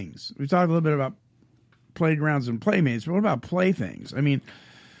playthings. We talked a little bit about playgrounds and playmates, but what about playthings? I mean,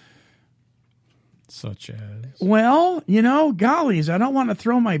 such as? Well, gollies, I don't want to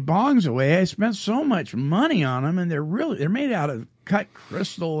throw my bongs away. I spent so much money on them, and they're made out of cut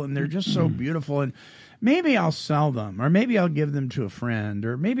crystal, and they're just so beautiful. And maybe I'll sell them, or maybe I'll give them to a friend,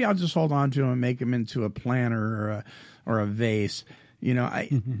 or maybe I'll just hold on to them and make them into a planter or a vase. And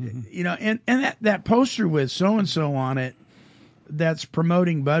that poster with so and so on it that's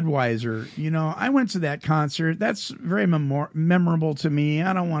promoting Budweiser. I went to that concert. That's very memorable to me.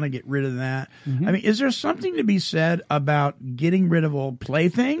 I don't want to get rid of that. Mm-hmm. I mean, is there something to be said about getting rid of old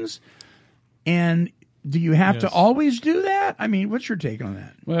playthings? And do you have to always do that? I mean, what's your take on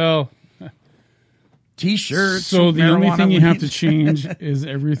that? Well, T-shirts. So the only thing you have to change is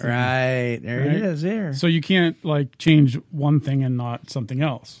everything. Right. There it is there. So you can't change one thing and not something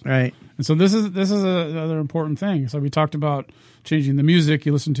else. Right. And so this is another important thing. So we talked about changing the music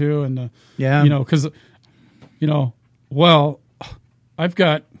you listen to and because I've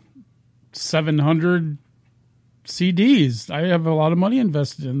got 700 CDs. I have a lot of money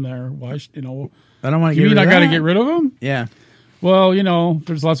invested in there. Why I don't want to. You mean I got to get rid of them? Yeah. Well,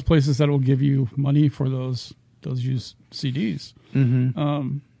 there's lots of places that will give you money for those used CDs.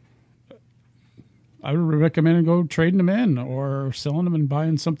 Mm-hmm. I would recommend go trading them in or selling them and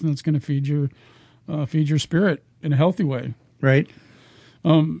buying something that's going to feed your spirit in a healthy way. Right.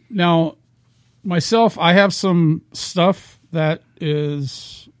 Now, myself, I have some stuff that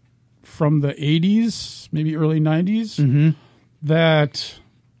is from the 80s, maybe early 90s, mm-hmm. that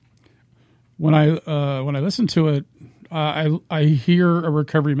when I listen to it, I hear a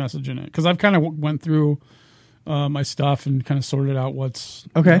recovery message in it, because I've kind of went through my stuff and kind of sorted out what's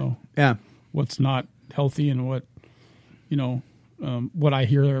what's not healthy and what I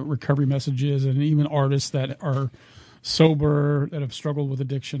hear a recovery message is, and even artists that are sober that have struggled with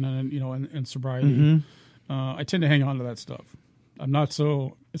addiction and sobriety. Mm-hmm. I tend to hang on to that stuff.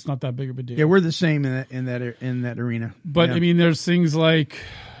 It's not that big of a deal. Yeah, we're the same in that arena. But yeah. I mean, there's things like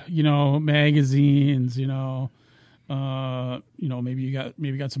magazines, maybe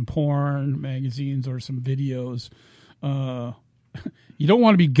you got some porn magazines or some videos. You don't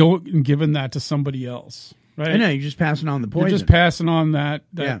want to be giving that to somebody else, right? I know, you're just passing on the poison. You're just passing on that.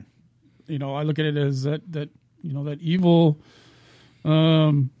 Yeah. I look at it as that evil,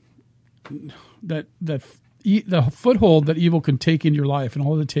 the foothold that evil can take in your life, and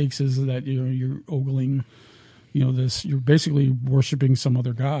all it takes is that you're ogling. You're basically worshiping some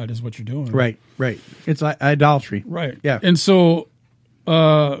other god is what you're doing. Right. It's idolatry. Right. Yeah. And so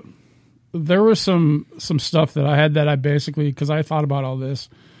there was some stuff that I had that I basically, because I thought about all this,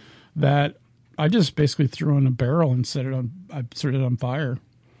 that I just basically threw in a barrel and set it on fire.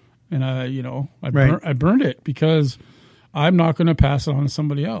 And I burned it because I'm not going to pass it on to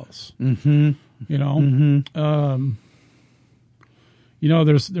somebody else. Mm-hmm. Mm-hmm.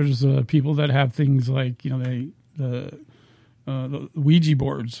 There's people that have things like the Ouija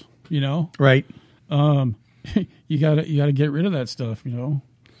boards, Right. You gotta get rid of that stuff,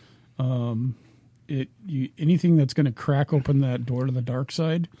 anything that's going to crack open that door to the dark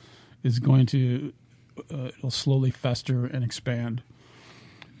side is going to it'll slowly fester and expand.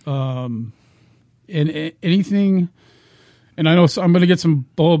 And anything, and I know I'm going to get some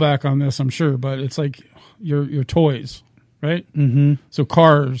blowback on this, I'm sure, but it's like your toys, right? Mm-hmm. So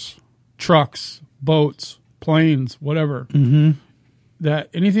cars, trucks, boats, planes, whatever. Mm-hmm. that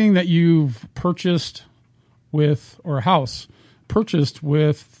anything that you've purchased with, or a house purchased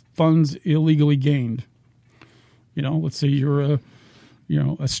with funds illegally gained, let's say you're a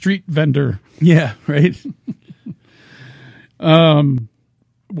street vendor. Yeah, right.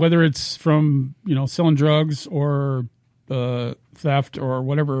 Whether it's from, selling drugs or theft or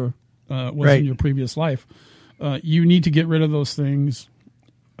whatever was in your previous life, you need to get rid of those things.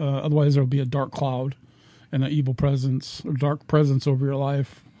 Otherwise, there will be a dark cloud and an evil presence or dark presence over your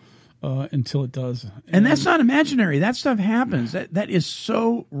life until it does. And that's not imaginary. That stuff happens. That is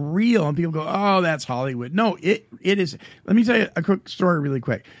so real. And people go, "Oh, that's Hollywood." No, it is. Let me tell you a quick story really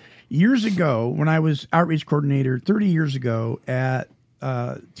quick. Years ago, when I was outreach coordinator, 30 years ago at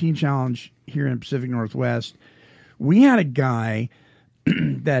Teen Challenge here in Pacific Northwest, we had a guy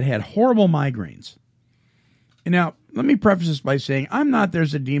that had horrible migraines. And now, let me preface this by saying I'm not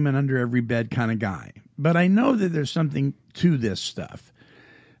there's a demon under every bed kind of guy, but I know that there's something to this stuff.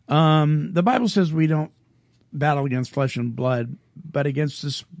 The Bible says we don't battle against flesh and blood, but against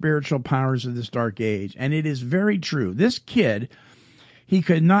the spiritual powers of this dark age. And it is very true. This kid, he'd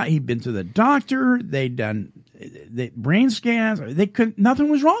been to the doctor, they'd done brain scans, nothing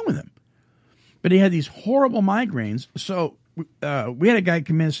was wrong with him. But he had these horrible migraines. So we had a guy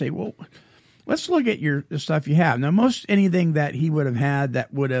come in and say, well, let's look at the stuff you have. Now, most anything that he would have had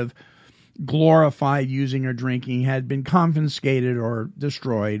that would have glorified using or drinking had been confiscated or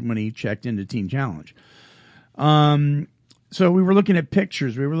destroyed when he checked into Teen Challenge. So we were looking at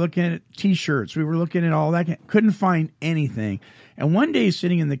pictures. We were looking at T-shirts. We were looking at all that. Couldn't find anything. And one day,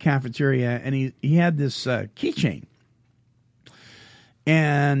 sitting in the cafeteria, and he had this keychain.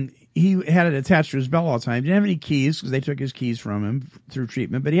 And he had it attached to his belt all the time. He didn't have any keys because they took his keys from him through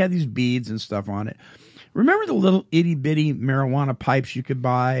treatment. But he had these beads and stuff on it. Remember the little itty-bitty marijuana pipes you could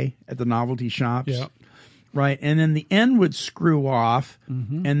buy at the novelty shops? Yeah. Right, and then the end would screw off,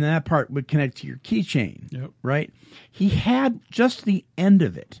 and that part would connect to your keychain. Yep. Right, he had just the end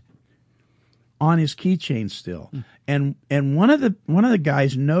of it on his keychain still, and one of the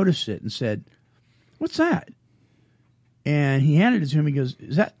guys noticed it and said, "What's that?" And he handed it to him. He goes,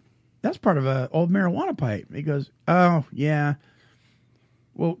 that's part of an old marijuana pipe." He goes, "Oh yeah.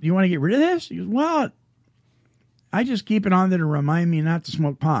 Well, do you want to get rid of this?" He goes, "Well, I just keep it on there to remind me not to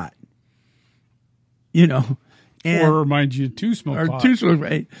smoke pot." And, or remind you to smoke pot.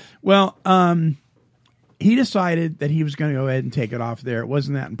 Right. Well, he decided that he was going to go ahead and take it off there. It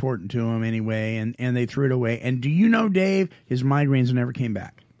wasn't that important to him anyway, and they threw it away. And do you know, Dave, his migraines never came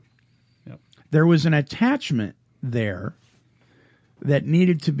back. Yep. There was an attachment there that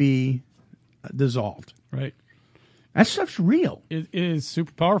needed to be dissolved. Right. That stuff's real. It is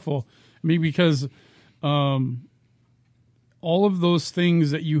super powerful. I mean, because all of those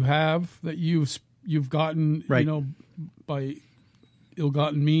things that you have that you've gotten, right, by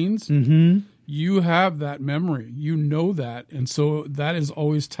ill-gotten means, you have that memory. You know that, and so that is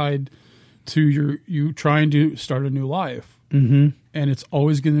always tied to you trying to start a new life. And it's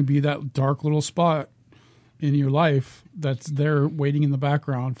always going to be that dark little spot in your life that's there waiting in the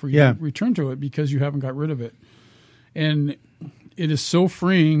background for you to return to it because you haven't got rid of it. And it is so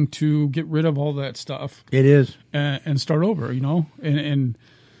freeing to get rid of all that stuff. It is. And start over, and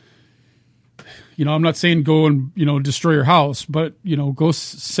I'm not saying go and, destroy your house, but, go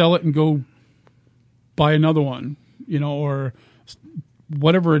sell it and go buy another one, or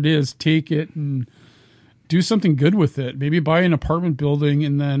whatever it is, take it and do something good with it. Maybe buy an apartment building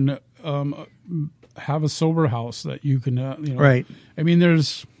and then have a sober house that you can, Right. I mean,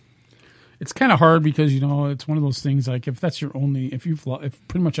 it's kind of hard because, it's one of those things like if that's your only, if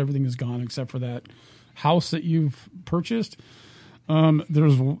pretty much everything is gone except for that house that you've purchased, I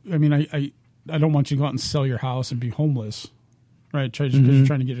don't want you to go out and sell your house and be homeless, right? Because you're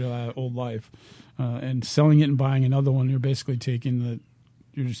trying to get out of that old life, and selling it and buying another one. You're basically taking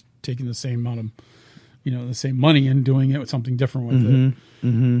the same amount of, the same money and doing it with something different with it.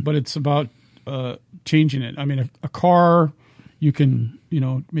 But it's about changing it. I mean, a car, you can,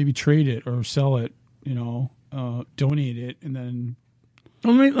 maybe trade it or sell it, donate it, and then.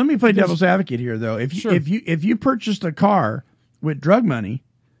 Well, let me play devil's advocate here, though. If you purchased a car with drug money,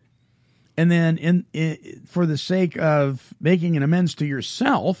 and then for the sake of making an amends to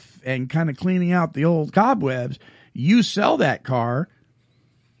yourself and kind of cleaning out the old cobwebs, you sell that car.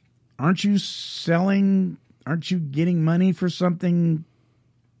 Aren't you getting money for something?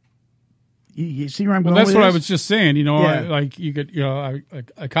 You see where I'm going? Well, that's with what this? I was just saying.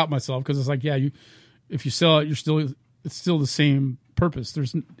 I caught myself because it's like, if you sell it, it's still the same purpose.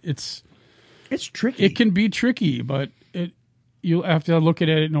 It's tricky. It can be tricky, but you have to look at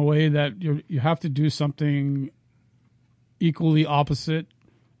it in a way that you have to do something equally opposite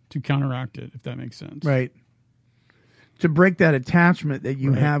to counteract it, if that makes sense. Right. To break that attachment that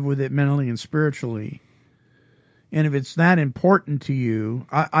you Right. have with it mentally and spiritually. And if it's that important to you,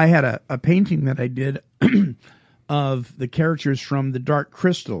 I had a painting that I did of the characters from the Dark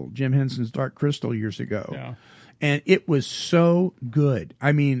Crystal, Jim Henson's Dark Crystal years ago. Yeah. And it was so good.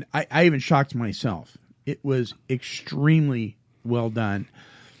 I mean, I even shocked myself. It was extremely well done.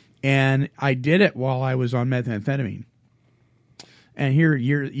 And I did it while I was on methamphetamine. And here,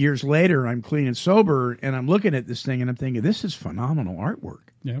 years later, I'm clean and sober, and I'm looking at this thing, and I'm thinking, this is phenomenal artwork.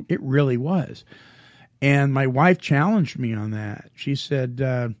 Yep. It really was. And my wife challenged me on that. She said,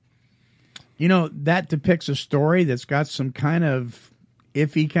 that depicts a story that's got some kind of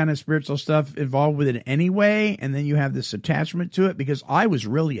iffy kind of spiritual stuff involved with it anyway, and then you have this attachment to it, because I was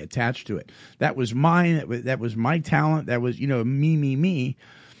really attached to it. That was mine. That was my talent. That was, me.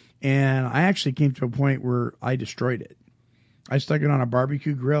 And I actually came to a point where I destroyed it. I stuck it on a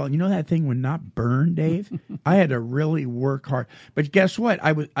barbecue grill, and that thing would not burn, Dave. I had to really work hard. But guess what?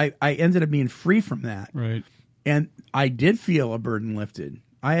 I ended up being free from that. Right. And I did feel a burden lifted.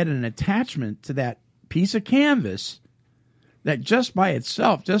 I had an attachment to that piece of canvas that just by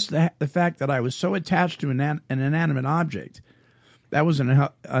itself, just the fact that I was so attached to an inanimate object, that was an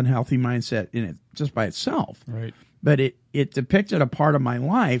unhealthy mindset in it just by itself. Right. But it depicted a part of my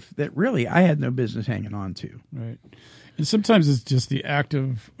life that really I had no business hanging on to. Right. And sometimes it's just the act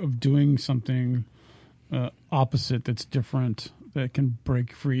of doing something opposite that's different that can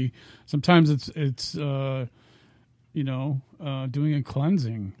break free. Sometimes it's doing a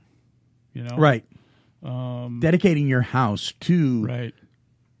cleansing, Right. Dedicating your house to Right.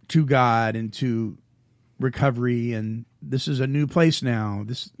 to God and to recovery, and this is a new place now.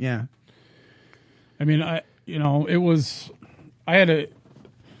 I mean, I had a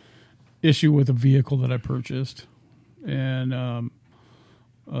issue with a vehicle that I purchased, and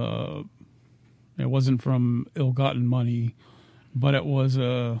it wasn't from ill-gotten money, but it was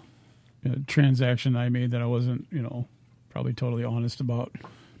a transaction I made that I wasn't, probably totally honest about.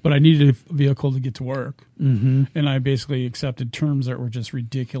 But I needed a vehicle to get to work, and I basically accepted terms that were just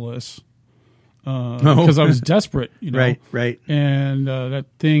ridiculous because I was desperate, Right. And that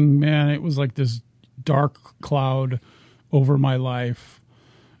thing, man, it was like this dark cloud over my life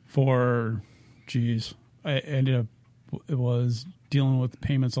for, I ended up, it was dealing with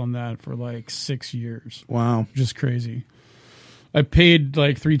payments on that for like 6 years. Wow. Just crazy. I paid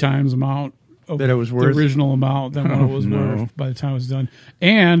like 3 times amount of that it was worth the original amount than what it was worth by the time it was done.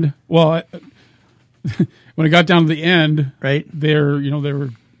 And when I got down to the end, right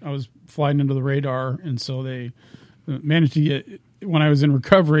I was flying into the radar, and so they managed to get. When I was in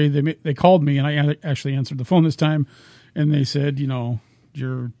recovery, they called me, and I actually answered the phone this time, and they said, you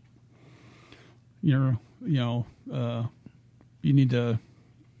need to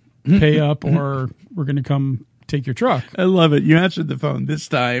pay up, or we're going to come take your truck. I love it. You answered the phone this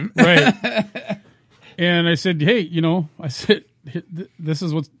time. Right. And I said, hey, this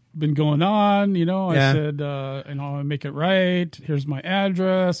is what's been going on. I said, I make it right. Here's my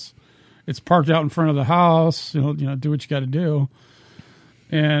address. It's parked out in front of the house. Do what you got to do.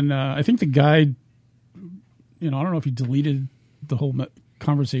 And I think the guy, I don't know if he deleted the whole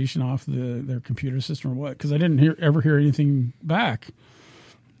conversation off their computer system or what, because I didn't ever hear anything back.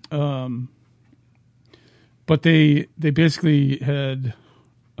 But they basically had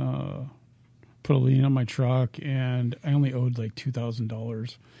put a lien on my truck, and I only owed like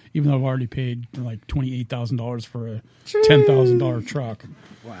 $2,000, even though I've already paid like $28,000 for a $10,000 truck.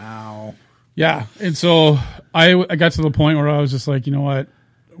 Wow. Yeah, and so I got to the point where I was just like, you know what,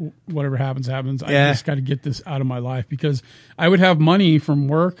 whatever happens, happens. I just got to get this out of my life, because I would have money from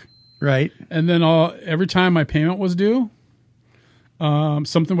work, right, and then every time my payment was due,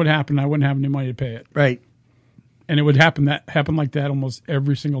 something would happen. I wouldn't have any money to pay it. Right. And it would happen like that almost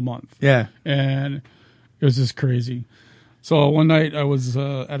every single month. Yeah. And it was just crazy. So one night I was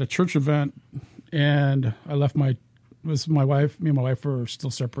at a church event, and I left my wife. Me and my wife were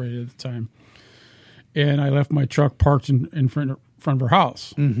still separated at the time. And I left my truck parked in front of her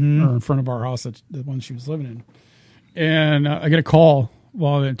house, or in front of our house, the one she was living in. And I get a call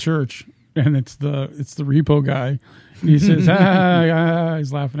while I'm at church, and it's the repo guy. And he says,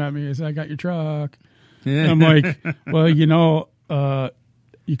 he's laughing at me. He says, I got your truck. And I'm like, well,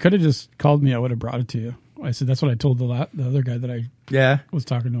 you could have just called me. I would have brought it to you. I said, that's what I told the other guy that I was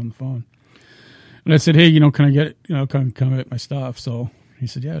talking to on the phone. And I said, hey, can I get, come get my stuff? So he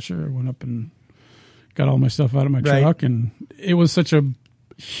said, yeah, sure. I went up and got all my stuff out of my truck. And it was such a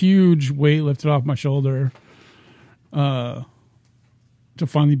huge weight lifted off my shoulder to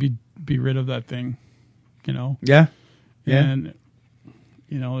finally be rid of that thing, Yeah. And,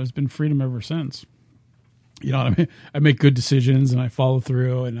 you know, there's been freedom ever since. You know what I mean? I make good decisions and I follow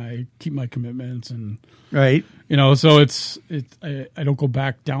through and I keep my commitments and, Right. you know, so I don't go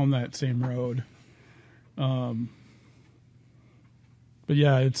back down that same road. But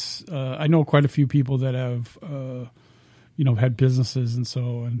yeah, it's, I know quite a few people that have, you know, had businesses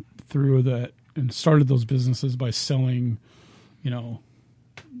and through that and started those businesses by selling, you know,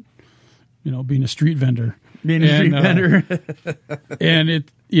 being a street vendor. Being a street vendor. And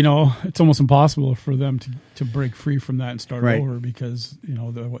it, you know, it's almost impossible for them to break free from that and start over because, you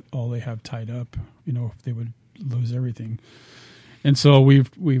know, all they have tied up, you know, if they would lose everything. And so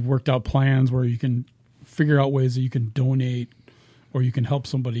we've worked out plans where you can figure out ways that you can donate or you can help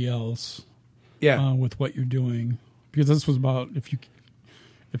somebody else with what you're doing. Because this was about if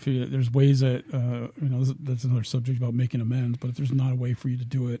there's ways that, you know, that's another subject about making amends, but if there's not a way for you to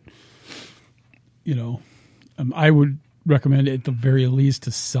do it, you know, I would recommend at the very least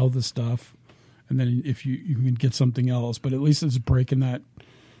to sell the stuff, and then if you can get something else, but at least it's breaking that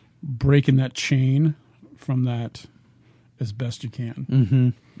chain from that as best you can. Mm-hmm.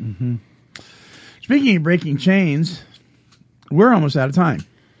 Mm-hmm. Speaking of breaking chains, we're almost out of time.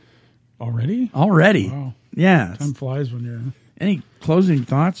 Already? Wow. Yeah. Time flies when you're... Any closing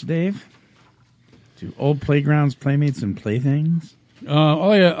thoughts, Dave? To old playgrounds, playmates, and playthings?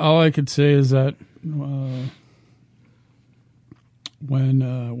 All I could say is that when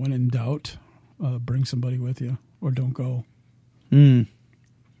in doubt, bring somebody with you or don't go. Yeah.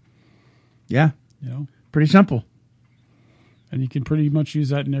 You know? Pretty simple. And you can pretty much use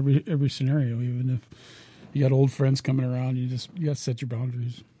that in every scenario, even if you got old friends coming around, you got to set your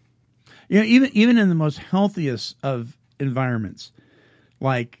boundaries. Yeah, even in the most healthiest of environments,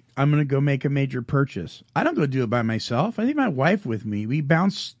 like I'm going to go make a major purchase. I don't go do it by myself. I think my wife with me. We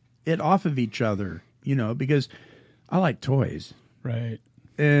bounce it off of each other, you know, because I like toys. Right.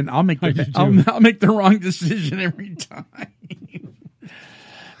 And I'll make the wrong decision every time.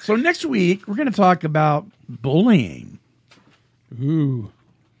 So next week we're going to talk about bullying. Ooh.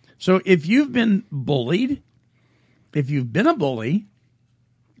 So if you've been bullied, if you've been a bully,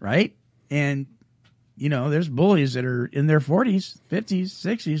 right? And, you know, there's bullies that are in their 40s, 50s,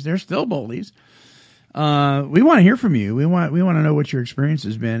 60s. They're still bullies. We want to hear from you. We want to know what your experience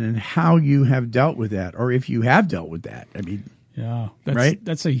has been and how you have dealt with that, or if you have dealt with that. I mean, yeah,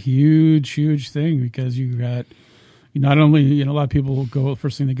 that's a huge thing because you got not only, you know, a lot of people go,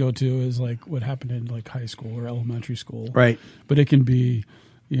 first thing they go to is like what happened in like high school or elementary school. Right. But it can be,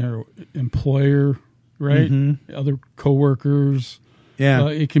 you know, employer, right? Mm-hmm. Other coworkers. Yeah.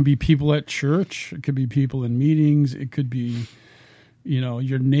 It can be people at church. It could be people in meetings. It could be, you know,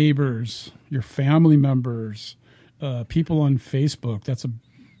 your neighbors, your family members, people on Facebook. That's a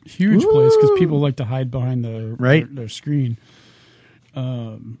huge place because people like to hide behind their screen.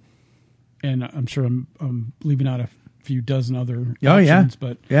 And I'm sure I'm leaving out a few dozen other options.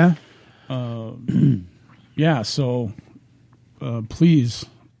 But yeah. So please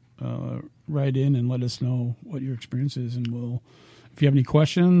write in and let us know what your experience is, and we'll. If you have any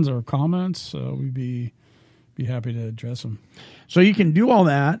questions or comments, we'd be happy to address them. So you can do all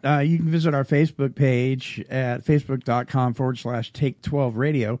that. You can visit our Facebook page at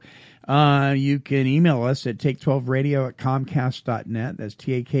facebook.com/Take12Radio. You can email us at take12radio@comcast.net. That's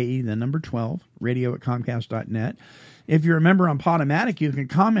TAKE, the number 12, radio@comcast.net. If you're a member on Podomatic, you can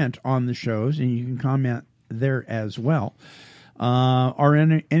comment on the shows, and you can comment there as well. Or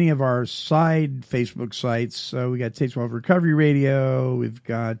in any of our side Facebook sites. We got Take 12 Recovery Radio. We've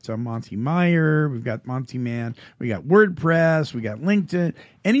got Monty Meyer. We've got Monty Man. We got WordPress. We got LinkedIn.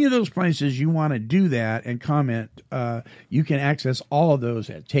 Any of those places you want to do that and comment, you can access all of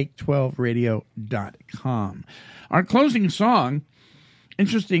those at take12radio.com. Our closing song,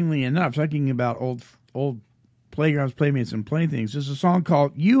 interestingly enough, talking about old playgrounds, playmates, and playthings, is a song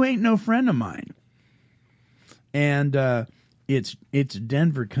called "You Ain't No Friend of Mine." And, It's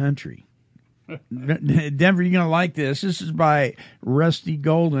Denver country. Denver, you're going to like this. This is by Rusty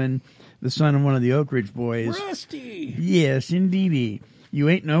Golden, the son of one of the Oak Ridge boys. Rusty! Yes, indeedy. You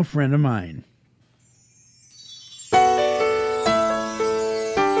ain't no friend of mine.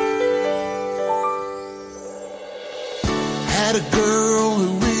 Had a girl who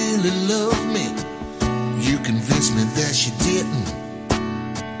really loved me. You convinced me that she didn't.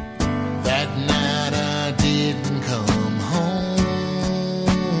 That night I didn't come home.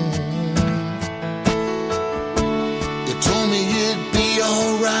 You told me it'd be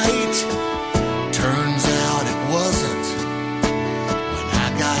alright. Turns out it wasn't. When I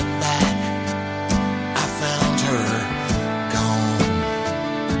got back, I found her gone.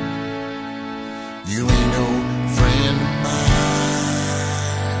 You ain't no friend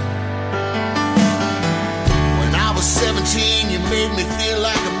made me feel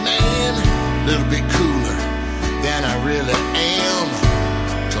like a man, a little bit cooler than I really am.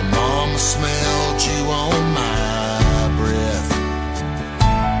 Till Mama smelled you on my breath.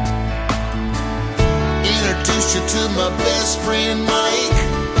 Introduced you to my best friend Mike.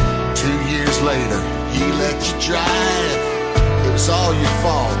 2 years later, he let you drive. It was all your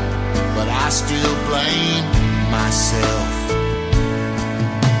fault, but I still blame myself.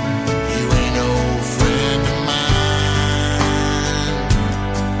 You ain't no friend of mine.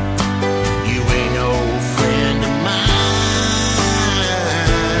 You ain't no friend of mine.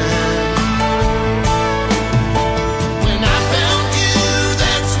 When I found you,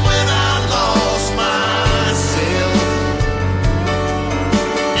 that's when I lost myself.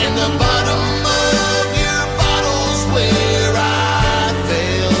 In the bottom of your bottle's where I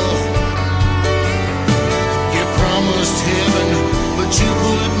fell. You promised heaven, but you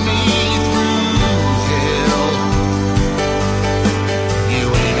put me through hell. You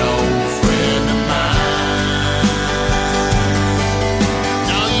ain't no friend of mine.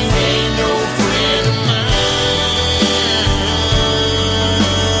 No, you ain't no friend of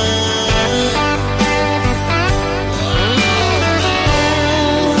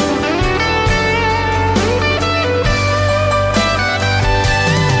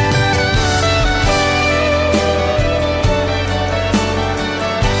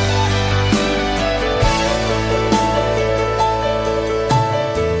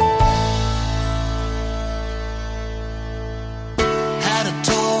Had a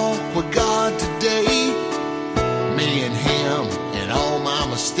talk with God today. Me and him and all my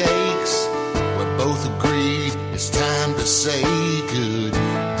mistakes. We both agreed it's time to say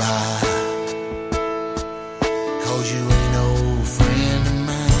goodbye. 'Cause you ain't no friend of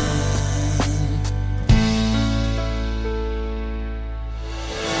mine.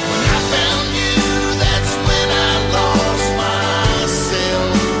 When I found you, that's when I lost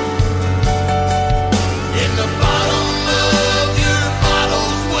myself. In the bottom of your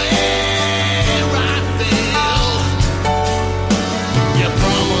bottle's where I fell. You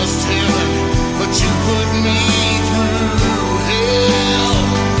promised heaven, but you put me through hell.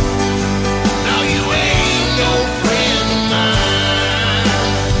 Now you ain't no friend of mine.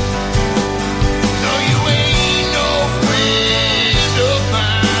 No, you ain't no friend of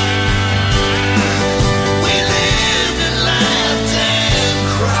mine. We lived and laughed and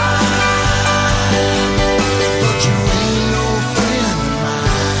cried, but you ain't no friend of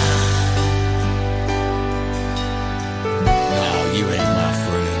mine. No, you ain't my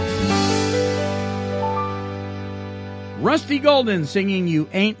friend. Rusty Golden singing You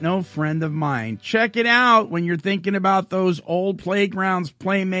Ain't No Friend of Mine. Check it out when you're thinking about those old playgrounds,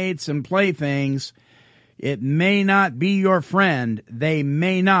 playmates, and playthings. It may not be your friend. They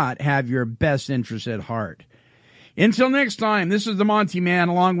may not have your best interest at heart. Until next time, this is the Monty Man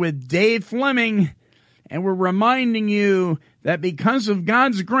along with Dave Fleming, and we're reminding you that because of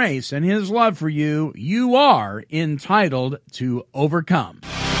God's grace and His love for you, you are entitled to overcome.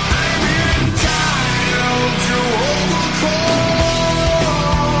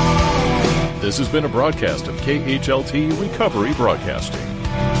 This has been a broadcast of KHLT Recovery Broadcasting.